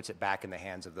 It puts it back in the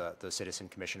hands of the citizen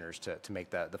commissioners to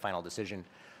make the final decision.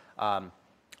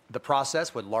 The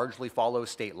process would largely follow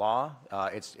state law.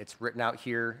 It's written out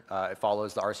here. It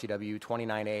follows the RCW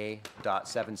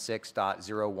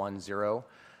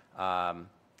 29A.76.010.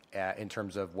 In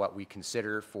terms of what we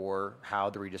consider for how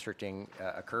the redistricting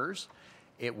occurs.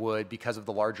 It would, because of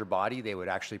the larger body, they would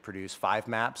actually produce 5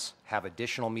 maps, have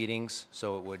additional meetings,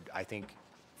 so it would, I think,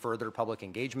 further public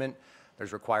engagement.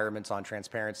 There's requirements on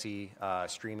transparency,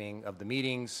 streaming of the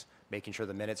meetings, making sure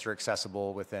the minutes are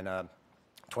accessible within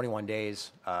 21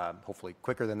 days, hopefully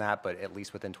quicker than that, but at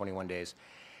least within 21 days.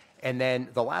 And then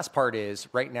the last part is,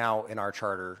 right now in our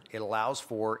charter, it allows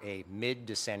for a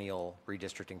mid-decennial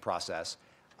redistricting process.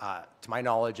 To my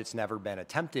knowledge, it's never been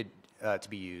attempted to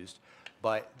be used,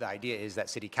 but the idea is that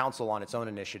city council, on its own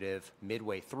initiative,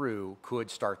 midway through, could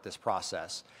start this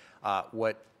process.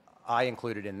 What I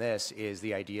included in this is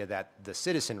the idea that the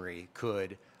citizenry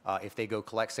could, if they go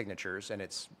collect signatures, and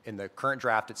it's in the current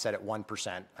draft, it's set at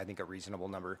 1%, I think a reasonable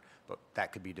number, but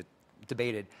that could be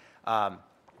debated,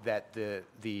 that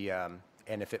and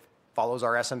if it follows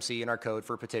our SMC and our code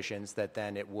for petitions, that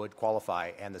then it would qualify,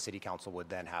 and the city council would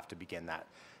then have to begin that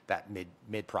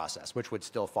mid process, which would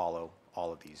still follow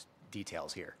all of these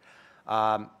details here.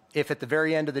 If at the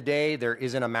very end of the day there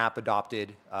isn't a map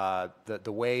adopted,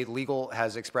 the way legal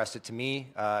has expressed it to me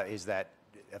is that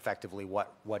effectively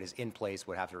what is in place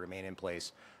would have to remain in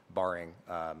place, barring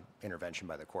intervention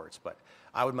by the courts. But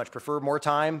I would much prefer more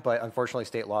time, but unfortunately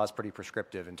state law is pretty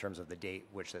prescriptive in terms of the date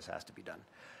which this has to be done.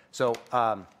 So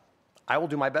I will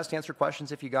do my best to answer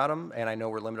questions if you got them, and I know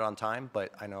we're limited on time,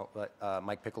 but I know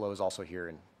Mike Piccolo is also here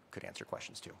and could answer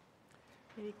questions too.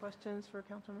 Any questions for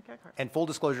Councilmember Cathcart? And full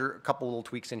disclosure, a couple little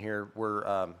tweaks in here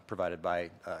were provided by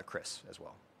Chris as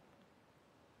well.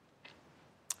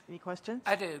 Any questions?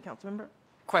 I did. Councilmember?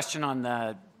 Question on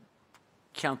the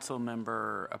council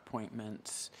member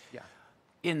appointments. Yeah.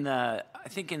 I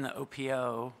think in the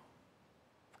OPO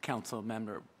council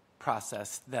member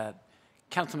process, that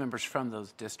council members from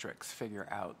those districts figure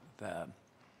out the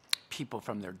people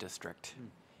from their district.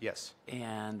 Yes.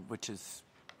 And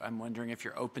I'm wondering if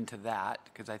you're open to that,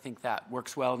 because I think that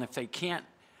works well. And if they can't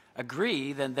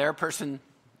agree, then their person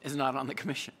is not on the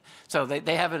commission. So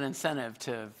they have an incentive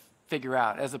to figure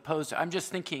out, as opposed to, I'm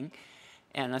just thinking,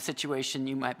 and a situation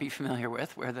you might be familiar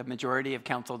with where the majority of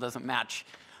council doesn't match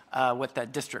what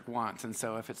that district wants. And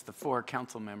so if it's the 4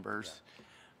 council members,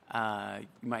 you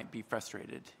might be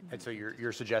frustrated. And so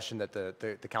your suggestion that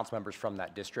the council members from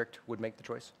that district would make the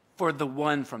choice? For the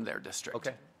one from their district.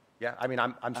 Okay. Yeah, I mean,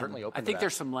 I'm certainly open to that. I think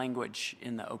there's some language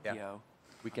in the OPO. Yeah.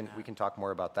 We can talk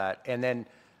more about that. And then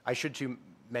I should too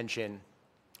mention,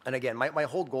 and again, my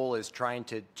whole goal is trying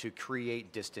to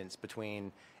create distance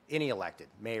between any elected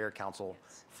mayor, council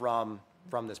from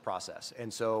this process.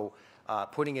 And so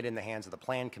putting it in the hands of the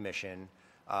Plan Commission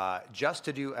just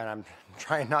to do, and I'm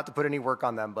trying not to put any work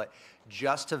on them, but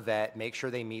just to vet, make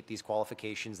sure they meet these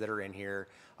qualifications that are in here.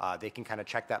 They can kind of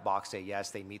check that box, say,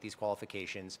 yes, they meet these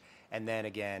qualifications. And then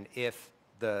again, if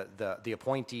the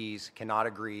appointees cannot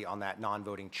agree on that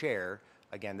non-voting chair,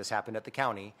 again, this happened at the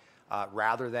county,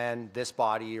 rather than this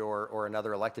body or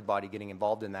another elected body getting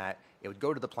involved in that, it would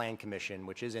go to the Plan Commission,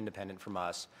 which is independent from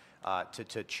us,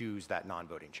 to choose that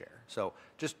non-voting chair. So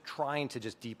just trying to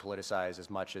just depoliticize as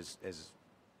much as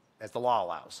the law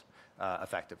allows,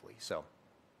 effectively. So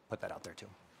put that out there too.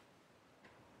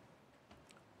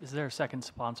 Is there a second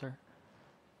sponsor?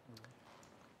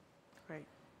 Great.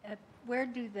 Where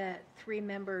do the 3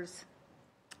 members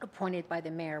appointed by the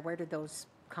mayor, where do those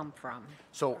come from?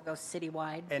 So Are those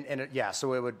citywide? and yeah,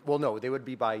 so it would, well, no, they would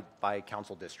be by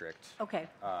council district. Okay.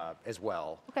 As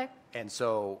well. Okay. And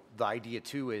so the idea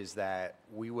too is that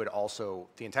we would also,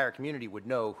 the entire community would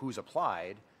know who's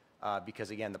applied,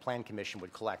 because again, the Plan Commission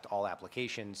would collect all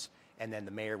applications, and then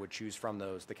the mayor would choose from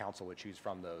those, the council would choose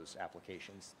from those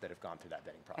applications that have gone through that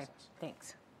vetting process. Okay,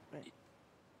 thanks.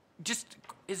 Just,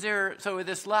 is there, so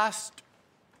this last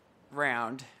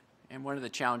round, and one of the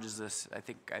challenges this, I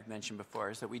think I've mentioned before,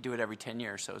 is that we do it every 10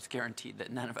 years, so it's guaranteed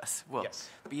that none of us will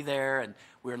be there. And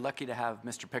we're lucky to have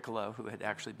Mr. Piccolo, who had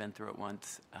actually been through it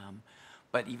once.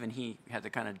 But even he had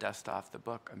to kind of dust off the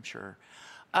book, I'm sure.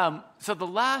 So the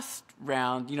last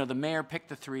round, the mayor picked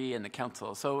the 3 and the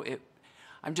council. So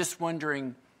I'm just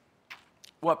wondering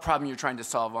what problem you're trying to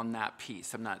solve on that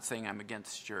piece. I'm not saying I'm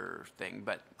against your thing,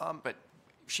 but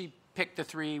she picked the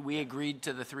 3. We agreed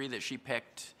to the 3 that she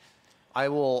picked.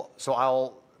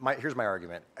 Here's my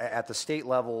argument. At the state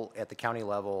level, at the county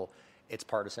level, it's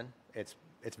partisan. It's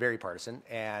very partisan,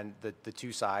 and the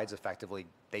 2 sides effectively,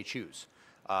 they choose.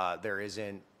 There is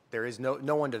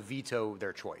no one to veto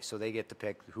their choice, so they get to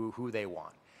pick who they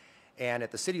want. And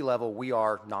at the city level, we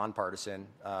are nonpartisan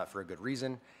for a good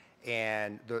reason.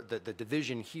 And the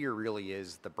division here really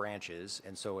is the branches,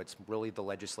 and so it's really the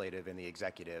legislative and the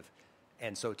executive.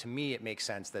 And so to me, it makes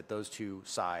sense that those 2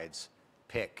 sides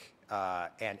pick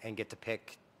and get to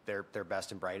pick their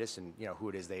best and brightest, and who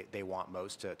it is they want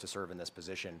most to serve in this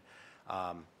position.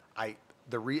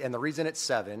 The reason it's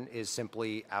 7 is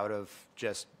simply out of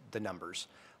just the numbers.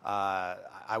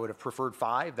 I would have preferred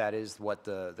 5. That is what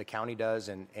the county does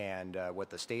and what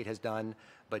the state has done.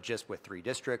 But just with 3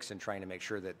 districts and trying to make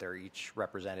sure that they're each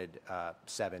represented,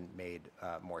 7 made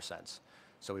more sense.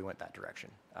 So we went that direction.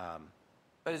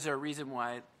 But is there a reason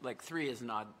why, 3 is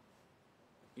not,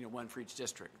 1 for each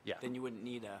district? Yeah. Then you wouldn't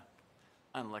need a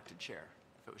unelected chair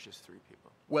if it was just 3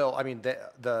 people. Well, I mean,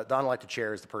 the unelected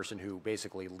chair is the person who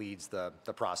basically leads the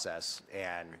process,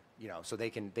 and so they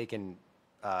can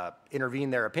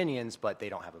intervene their opinions, but they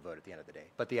don't have a vote at the end of the day.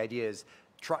 But the idea is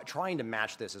trying to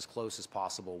match this as close as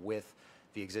possible with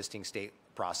the existing state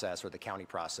process or the county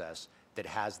process that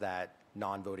has that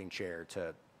non-voting chair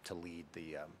to lead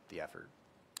the effort.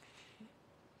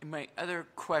 And my other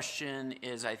question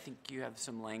is, I think you have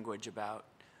some language about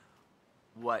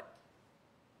what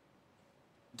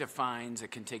defines a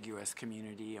contiguous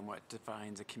community and what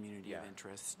defines a community of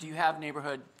interest. Do you have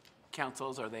neighborhood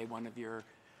councils? Are they one of your,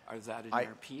 is that in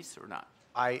your piece or not?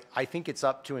 I think it's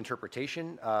up to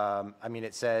interpretation. I mean,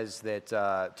 it says that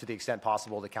to the extent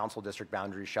possible, the council district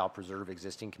boundaries shall preserve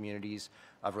existing communities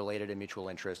of related and mutual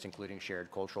interest, including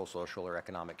shared cultural, social, or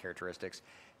economic characteristics.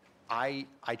 I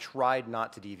tried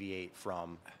not to deviate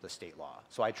from the state law.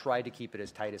 So I tried to keep it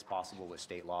as tight as possible with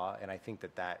state law, and I think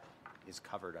that is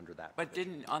covered under that. But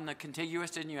on the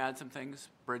contiguous, didn't you add some things,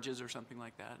 bridges or something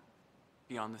like that,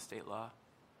 beyond the state law?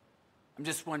 I'm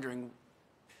just wondering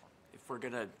if we're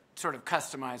going to sort of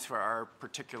customize for our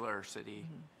particular city.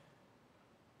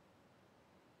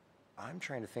 I'm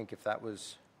trying to think if that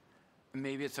was...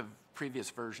 Maybe it's a previous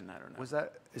version, I don't know.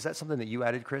 Is that something that you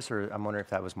added, Chris, or I'm wondering if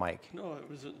that was Mike? No, it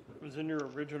was in your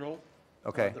original.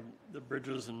 Okay. The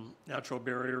bridges and natural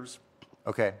barriers.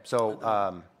 Okay,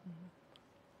 so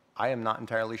I am not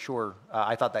entirely sure.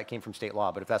 I thought that came from state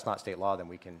law, but if that's not state law, then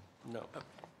we can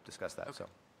discuss that. Okay. So.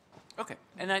 Okay,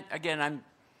 and again, I'm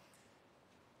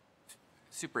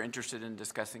super interested in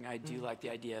discussing. I do like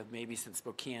the idea of maybe since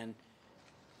Spokane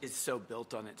is so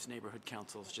built on its neighborhood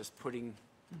councils, just putting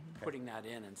that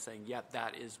in and saying, yep,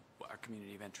 that is our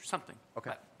community of interest, something. Okay.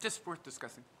 But just worth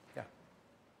discussing. Yeah.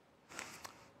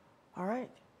 All right.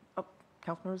 Oh,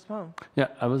 Councilmember Simone. Yeah,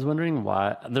 I was wondering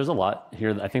why, there's a lot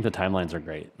here. I think the timelines are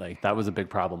great. Like, that was a big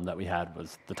problem that we had,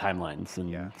 was the timelines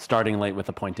and starting late with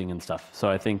appointing and stuff. So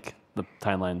I think the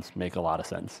timelines make a lot of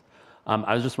sense.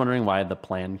 I was just wondering why the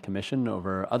Plan Commission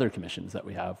over other commissions that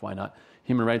we have. Why not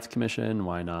Human Rights Commission?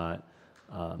 Why not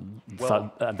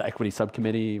the Equity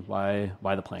Subcommittee? Why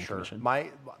the Plan Commission?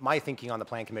 My thinking on the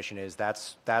Plan Commission is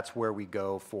that's where we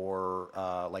go for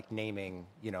like naming,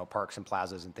 parks and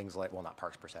plazas and things like, well, not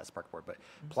parks per se, that's the park board, but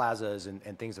plazas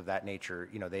and things of that nature.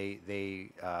 They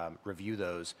review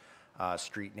those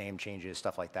street name changes,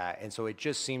 stuff like that. And so it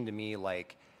just seemed to me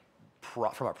like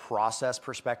from a process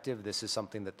perspective, this is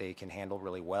something that they can handle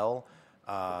really well.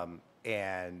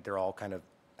 And they're all kind of,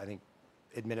 I think,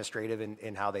 administrative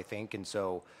in how they think. And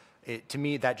so to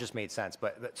me, that just made sense,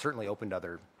 but certainly open to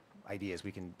other ideas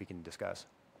we can discuss.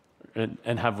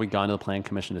 And have we gone to the Plan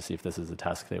Commission to see if this is a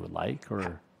task they would like,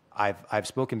 or? I've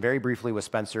spoken very briefly with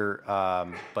Spencer,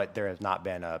 but there has not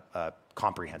been a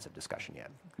comprehensive discussion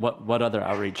yet. What other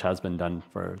outreach has been done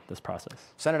for this process?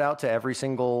 Sent it out to every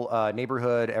single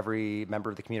neighborhood, every member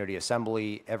of the community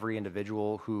assembly, every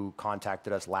individual who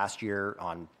contacted us last year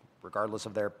on, regardless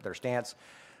of their stance,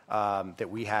 that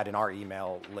we had in our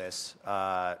email lists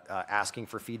asking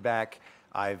for feedback.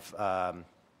 I've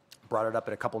brought it up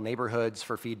in a couple neighborhoods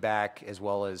for feedback, as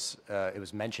well as it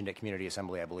was mentioned at community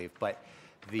assembly, I believe. But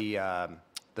the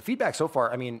feedback so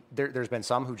far, I mean, there's been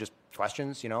some who just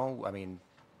questions, I mean,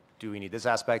 do we need this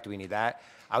aspect? Do we need that?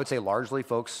 I would say largely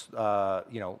folks,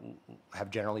 have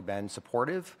generally been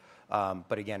supportive.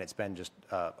 But again, it's been just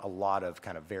a lot of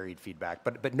kind of varied feedback.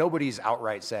 But nobody's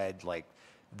outright said, like,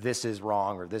 this is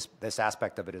wrong or this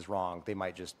aspect of it is wrong. They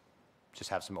might just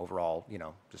have some overall,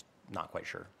 just not quite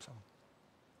sure. So,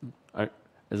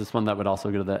 is this one that would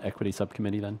also go to the Equity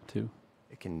Subcommittee then too?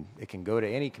 It can go to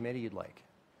any committee you'd like.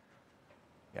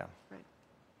 Yeah. Great.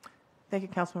 Thank you,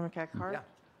 Councilmember Cathcart. Yeah.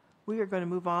 We are going to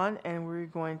move on, and we're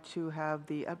going to have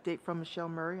the update from Michelle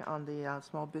Murray on the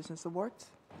Small Business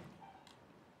Awards.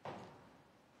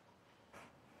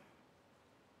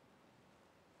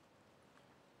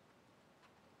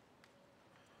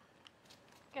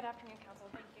 Good afternoon, Council.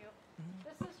 Thank you.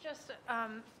 This is just,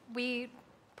 we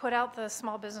put out the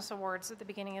Small Business Awards at the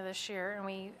beginning of this year, and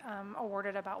we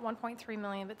awarded about $1.3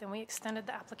 million, but then we extended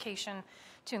the application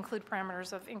to include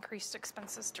parameters of increased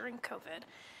expenses during COVID.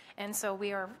 And so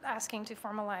we are asking to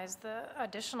formalize the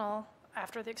additional,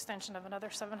 after the extension of another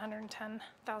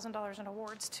 $710,000 in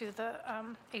awards to the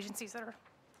agencies that are,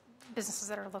 businesses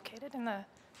that are located in the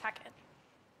packet.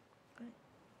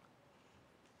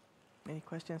 Any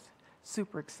questions?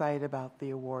 Super excited about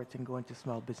the awards and going to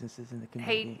small businesses in the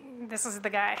community. Hey, this is the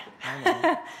guy. I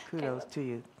know. Kudos to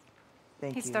you.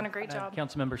 Thank you. He's done a great job.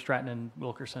 Councilmember Stratton and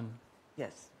Wilkerson.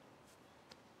 Yes.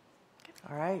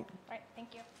 All right. All right,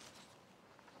 thank you.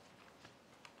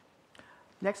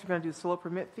 Next, we're going to do solar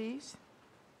permit fees.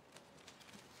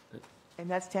 And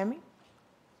that's Tammy? Is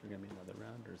there going to be another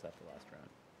round, or is that the last round?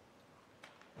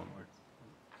 One more.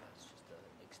 That's just an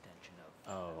extension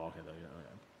of. Oh, okay.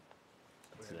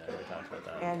 We talked about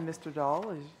that. And Mr.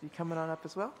 Dahl, is you coming on up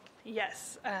as well?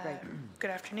 Yes. Good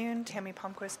afternoon. Tammy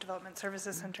Palmquist, Development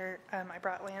Services Center. I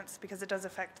brought Lance because it does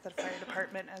affect the fire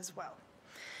department as well.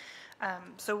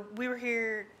 So we were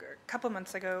here a couple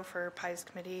months ago for PIES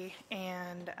committee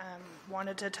and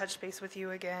wanted to touch base with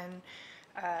you again.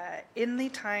 In the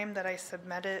time that I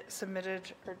submitted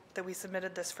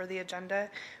this for the agenda,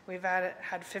 we've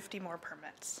had 50 more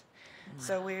permits.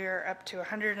 So we're up to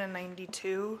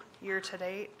 192 year to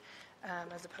date,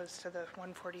 as opposed to the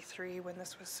 143 when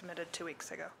this was submitted 2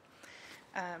 weeks ago.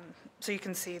 So you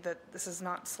can see that this is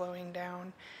not slowing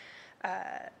down.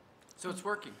 So it's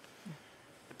working.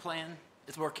 The plan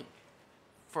is working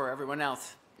for everyone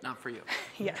else, not for you.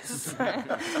 Yes.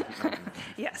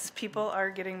 Yes, people are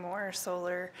getting more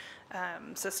solar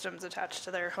systems attached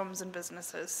to their homes and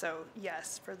businesses. So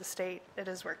yes, for the state, it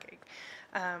is working.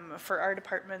 For our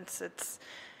departments, it's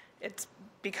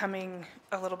becoming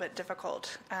a little bit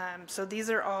difficult. So these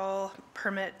are all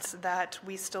permits that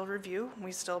we still review.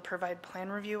 We still provide plan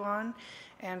review on,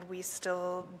 and we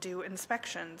still do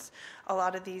inspections. A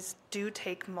lot of these do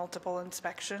take multiple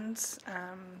inspections.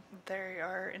 They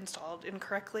are installed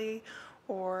incorrectly,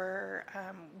 or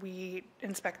we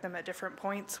inspect them at different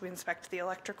points. We inspect the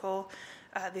electrical.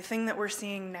 The thing that we're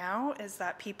seeing now is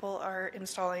that people are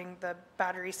installing the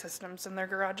battery systems in their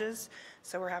garages,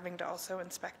 so we're having to also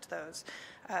inspect those.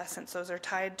 Since those are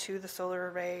tied to the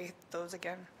solar array, those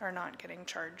again are not getting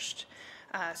charged.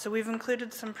 So we've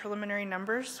included some preliminary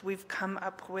numbers. We've come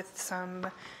up with some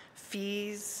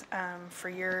fees for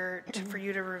you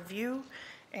to review,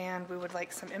 and we would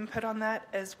like some input on that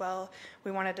as well.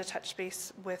 We wanted to touch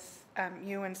base with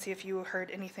you and see if you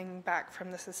heard anything back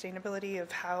from the sustainability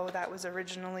of how that was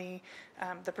originally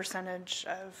the percentage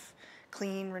of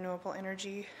clean, renewable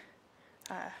energy.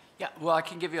 Yeah, well, I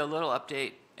can give you a little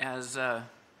update as an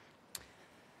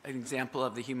example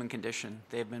of the human condition.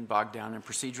 They've been bogged down in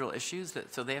procedural issues,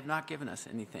 so they have not given us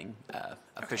anything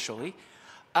officially.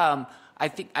 I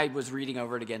think I was reading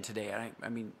over it again today. I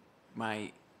mean,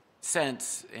 my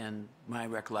sense and my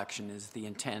recollection is the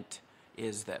intent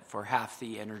is that for half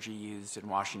the energy used in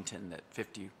Washington, that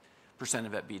 50%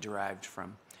 of it be derived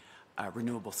from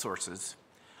renewable sources.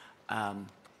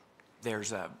 There's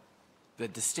the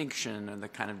distinction and the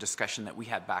kind of discussion that we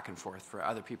had back and forth for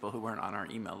other people who weren't on our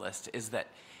email list is that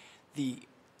the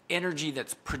energy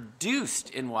that's produced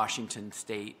in Washington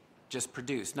state, just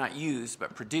produced, not used,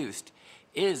 but produced,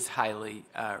 is highly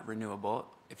renewable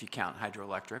if you count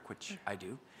hydroelectric, which I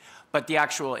do. But the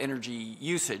actual energy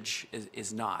usage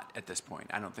is not at this point.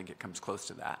 I don't think it comes close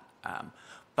to that.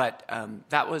 But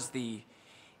that was the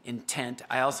intent.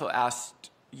 I also asked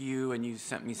you, and you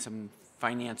sent me some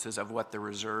finances of what the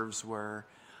reserves were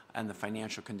and the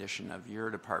financial condition of your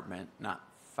department, not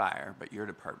fire, but your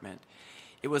department.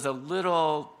 It was a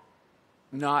little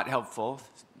not helpful,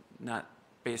 not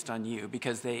based on you,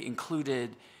 because they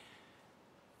included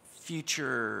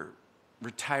future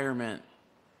retirement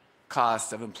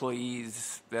costs of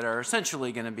employees that are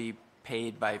essentially going to be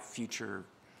paid by future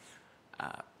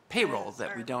payroll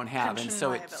that we don't have. And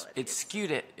so it skewed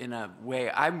it in a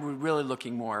way. I'm really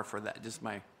looking more for that, just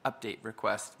my update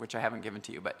request, which I haven't given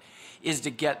to you, but is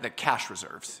to get the cash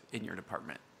reserves in your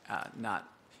department, not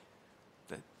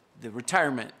the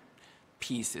retirement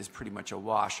piece is pretty much a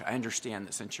wash. I understand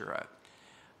that since you're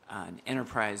an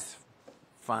enterprise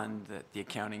fund, that the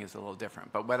accounting is a little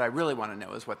different. But what I really want to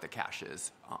know is what the cash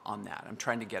is on that. I'm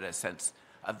trying to get a sense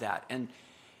of that. And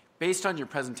based on your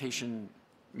presentation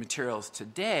materials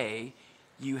today,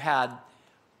 you had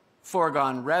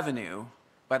foregone revenue,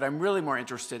 but I'm really more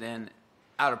interested in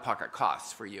out-of-pocket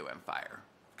costs for you and fire,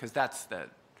 because that's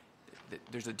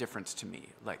there's a difference to me.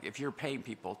 Like if you're paying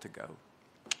people to go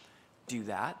do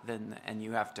that, then and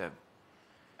you have to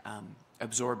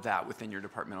absorb that within your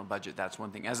departmental budget, that's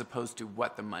one thing, as opposed to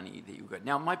what the money that you got.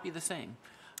 Now, it might be the same.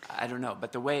 I don't know.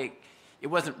 But the way, it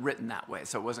wasn't written that way,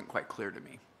 so it wasn't quite clear to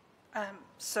me.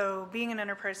 So being an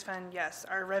enterprise fund, yes,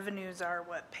 our revenues are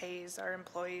what pays our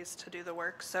employees to do the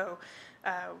work. So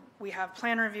we have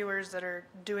plan reviewers that are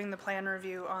doing the plan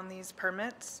review on these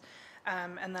permits.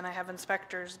 And then I have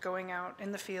inspectors going out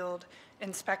in the field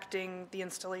inspecting the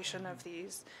installation of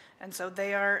these. And so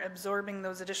they are absorbing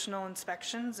those additional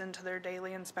inspections into their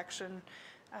daily inspection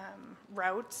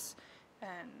routes.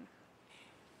 And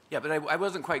yeah, but I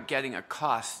wasn't quite getting a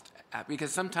cost,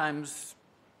 because sometimes,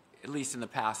 at least in the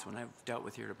past when I've dealt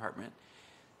with your department,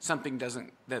 something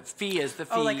doesn't, the fee is the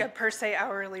fee. Oh, like a per se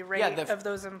hourly rate of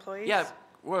those employees? Yeah,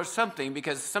 or something,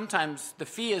 because sometimes the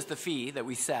fee is the fee that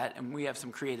we set, and we have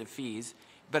some creative fees,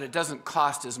 but it doesn't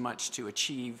cost as much to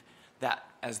achieve that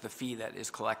as the fee that is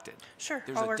collected. Sure,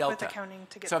 There's I'll a work delta. with accounting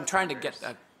to get So I'm those trying numbers. to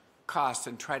get a cost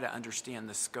and try to understand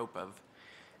the scope of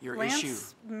your Lance issue.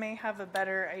 may have a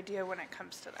better idea when it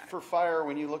comes to that. For fire,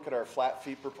 when you look at our flat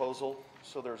fee proposal,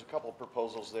 so there's a couple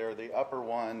proposals there. The upper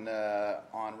one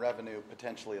on revenue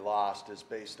potentially lost is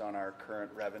based on our current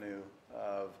revenue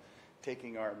of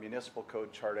taking our municipal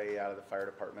code Chart A out of the fire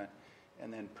department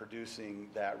and then producing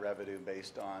that revenue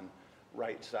based on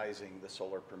right-sizing the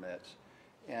solar permits.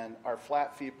 And our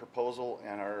flat fee proposal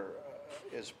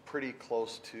is pretty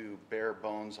close to bare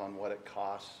bones on what it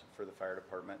costs for the fire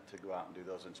department to go out and do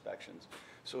those inspections.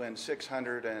 So in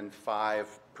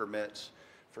 605 permits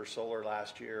for solar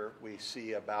last year, we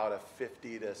see about a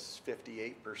 50 to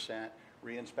 58%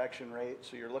 reinspection rate.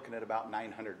 So you're looking at about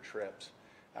 900 trips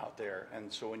out there.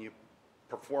 And so when you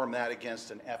perform that against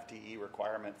an FTE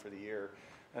requirement for the year,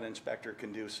 an inspector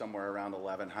can do somewhere around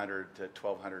 1,100 to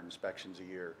 1,200 inspections a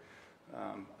year.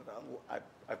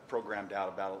 I've programmed out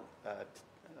about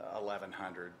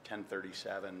 1,100,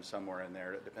 1037, somewhere in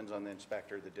there. It depends on the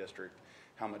inspector, the district,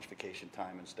 how much vacation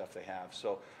time and stuff they have.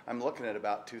 So I'm looking at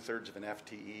about 2/3 of an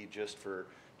FTE just for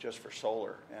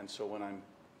solar. And so when I'm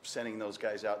sending those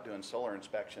guys out doing solar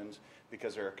inspections,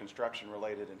 because they're a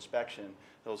construction-related inspection,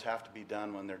 those have to be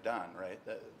done when they're done, right?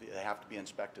 They have to be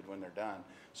inspected when they're done.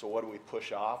 So what do we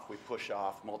push off? We push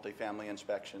off multifamily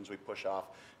inspections, we push off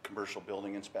commercial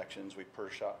building inspections, we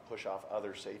push off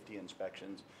other safety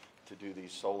inspections to do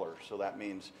these solar. So that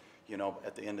means, you know,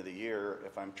 at the end of the year,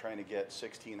 if I'm trying to get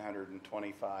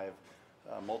 1,625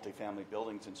 multifamily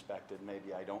buildings inspected,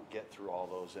 maybe I don't get through all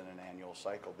those in an annual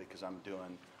cycle because I'm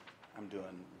doing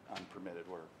unpermitted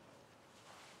work.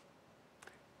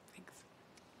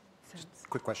 Just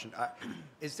quick question.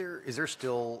 Is there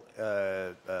still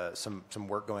some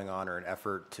work going on or an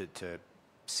effort to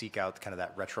seek out kind of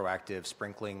that retroactive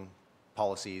sprinkling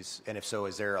policies? And if so,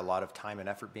 is there a lot of time and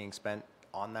effort being spent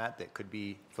on that could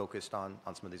be focused on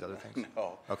some of these other things?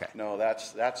 No. Okay. No,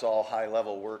 that's all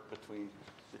high-level work between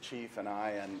the chief and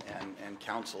I and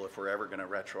council if we're ever going to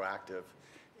retroactive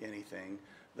anything.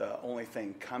 The only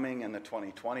thing coming in the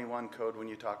 2021 code when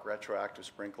you talk retroactive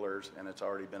sprinklers, and it's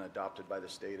already been adopted by the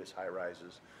state, is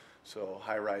high-rises. So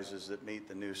high-rises that meet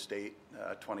the new state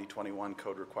 2021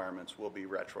 code requirements will be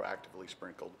retroactively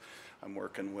sprinkled. I'm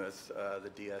working with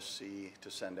the DSC to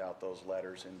send out those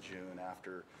letters in June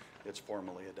after it's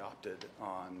formally adopted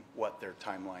on what their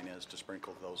timeline is to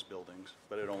sprinkle those buildings,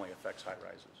 but it only affects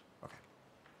high-rises. Okay.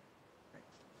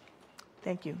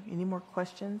 Thank you. Any more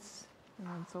questions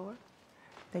on solar?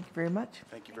 Thank you very much.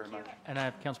 Thank you very much. And I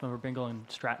have Councilmember Bingle and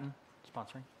Stratton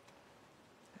sponsoring.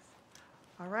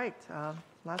 All right.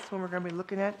 Last one we're going to be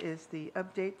looking at is the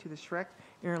update to the SHREC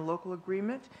interlocal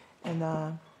agreement.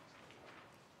 And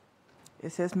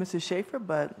it says Mrs. Schaefer,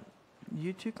 but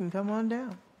you two can come on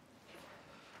down.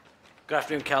 Good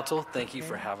afternoon, Council. Thank you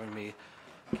for having me,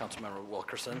 Councilmember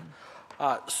Wilkerson.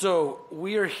 So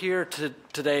we are here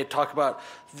today to talk about,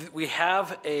 we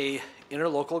have a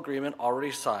interlocal agreement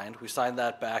already signed. We signed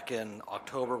that back in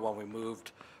October when we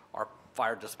moved our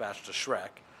fire dispatch to SHREC.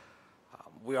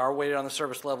 We are waiting on the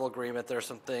service level agreement. There are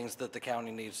some things that the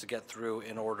county needs to get through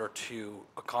in order to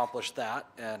accomplish that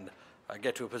and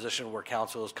get to a position where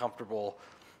council is comfortable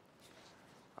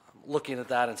looking at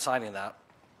that and signing that.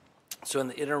 So in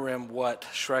the interim, what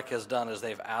SHREC has done is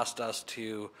they've asked us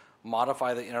to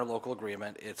modify the interlocal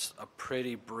agreement. It's a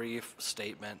pretty brief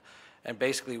statement, and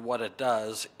basically what it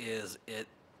does is it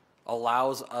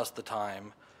allows us the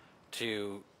time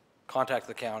to contact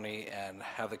the county and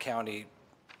have the county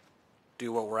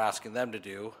do what we're asking them to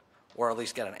do, or at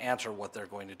least get an answer what they're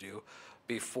going to do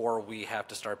before we have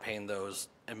to start paying those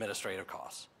administrative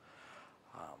costs.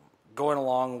 Going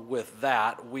along with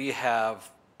that, we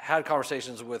have had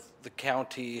conversations with the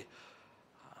county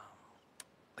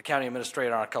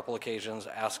administrator on a couple occasions,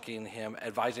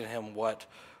 advising him what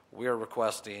we're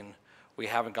requesting. We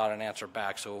haven't got an answer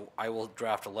back, so I will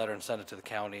draft a letter and send it to the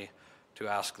county to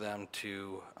ask them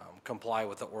to comply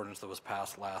with the ordinance that was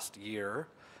passed last year,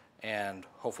 and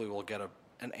hopefully we'll get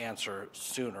an answer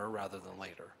sooner rather than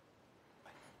later.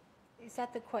 Is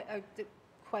that the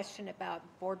question about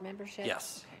board membership?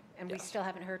 Yes. And we still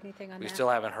haven't heard anything on that? We still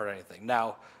haven't heard anything.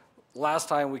 Now, last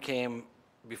time we came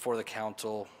before the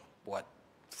council,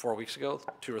 4 weeks ago,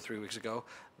 2 or 3 weeks ago,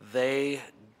 they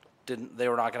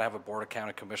were not going to have a Board of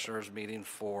County Commissioners meeting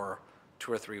for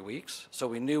 2 or 3 weeks. So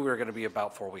we knew we were going to be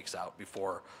about 4 weeks out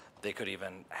before they could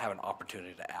even have an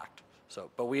opportunity to act.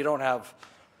 So, but we don't have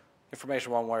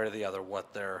information one way or the other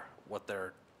what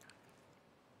their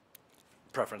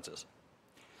preference is.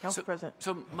 Council President.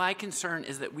 So my concern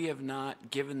is that we have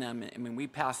not given them, I mean, we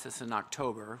passed this in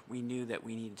October. We knew that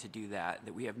we needed to do that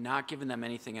we have not given them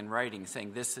anything in writing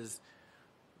saying this is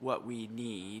what we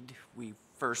need. We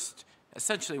first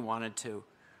essentially wanted to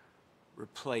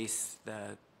replace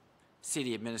the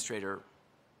city administrator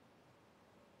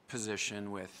position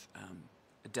with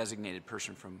a designated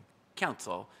person from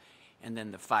council, and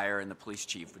then the fire and the police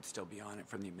chief would still be on it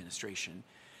from the administration.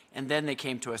 And then they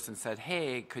came to us and said,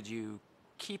 hey, could you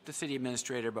keep the city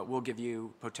administrator, but we'll give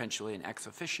you potentially an ex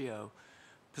officio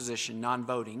position,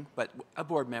 non-voting, but a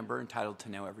board member entitled to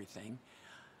know everything.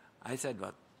 I said,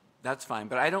 well, that's fine,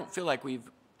 but I don't feel like we've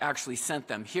actually sent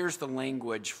them, here's the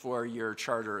language for your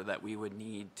charter that we would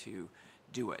need to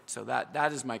do it. So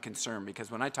that is my concern,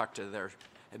 because when I talked to their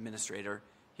administrator,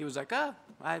 he was like,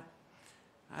 I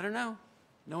don't know.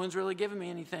 No one's really given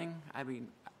me anything. I mean,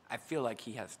 I feel like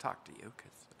he has talked to you,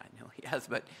 because I know he has,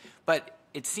 but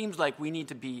it seems like we need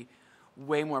to be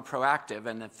way more proactive,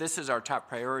 and if this is our top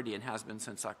priority and has been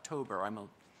since October, I'm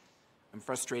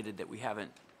frustrated that we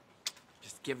haven't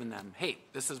just giving them, hey,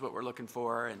 this is what we're looking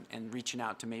for, and reaching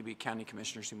out to maybe county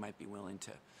commissioners who might be willing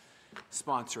to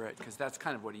sponsor it, because that's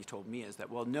kind of what he told me, is that,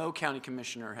 well, no county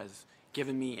commissioner has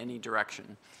given me any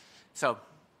direction. So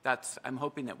I'm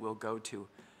hoping that we'll go to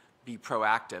be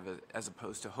proactive as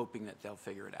opposed to hoping that they'll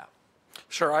figure it out.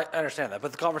 Sure, I understand that,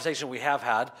 but the conversation we have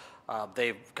had,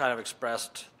 they've kind of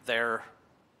expressed their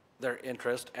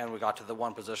interest, and we got to the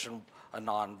one position, a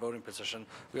non-voting position.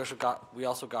 We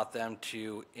also got them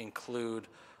to include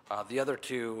the other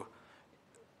two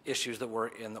issues that were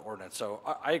in the ordinance. So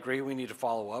I agree, we need to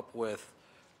follow up with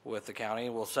the county.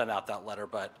 We'll send out that letter,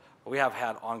 but we have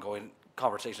had ongoing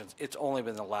conversations. It's only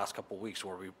been the last couple of weeks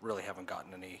where we really haven't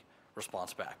gotten any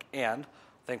response back. And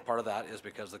I think part of that is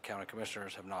because the county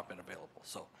commissioners have not been available.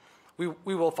 So we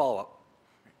will follow up.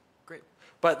 Great.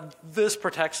 But this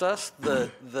protects us.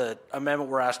 The amendment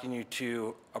we're asking you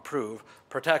to approve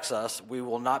protects us. We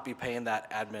will not be paying that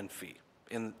admin fee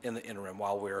in the interim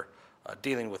while we're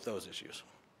dealing with those issues.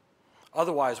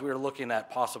 Otherwise, we are looking at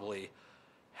possibly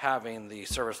having the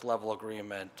service level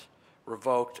agreement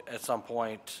revoked at some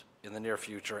point in the near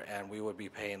future, and we would be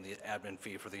paying the admin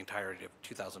fee for the entirety of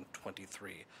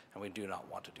 2023, and we do not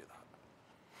want to do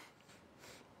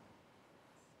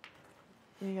that.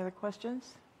 Any other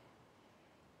questions?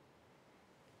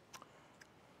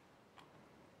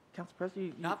 Council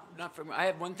President? Not from, I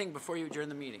have one thing before you adjourn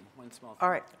the meeting, one small thing. All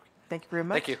right. Thank you very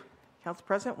much. Thank you. Council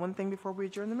President, one thing before we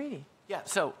adjourn the meeting. Yeah,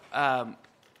 so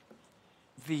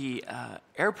the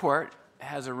airport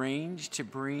has arranged to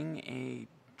bring a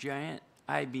giant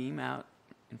I-beam out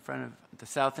in front of the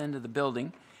south end of the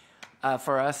building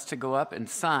for us to go up and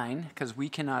sign, because we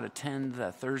cannot attend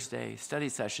the Thursday study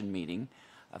session meeting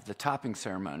of the topping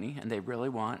ceremony, and they really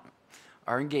want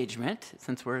our engagement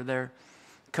since we're their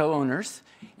co-owners.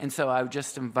 And so I would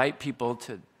just invite people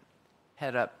to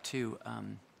head up to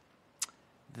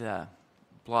the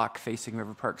block facing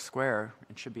River Park Square.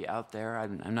 It should be out there.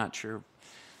 I'm not sure.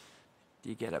 Do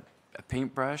you get a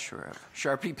paintbrush or a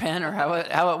Sharpie pen or how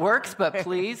it works? But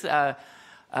please,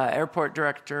 Airport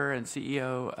Director and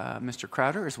CEO Mr.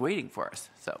 Crowder is waiting for us.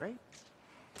 So. Great.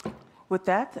 With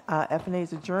that, F&A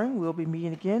is adjourned. We'll be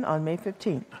meeting again on May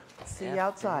 15th. See you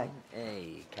outside.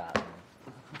 F&A, Cotton.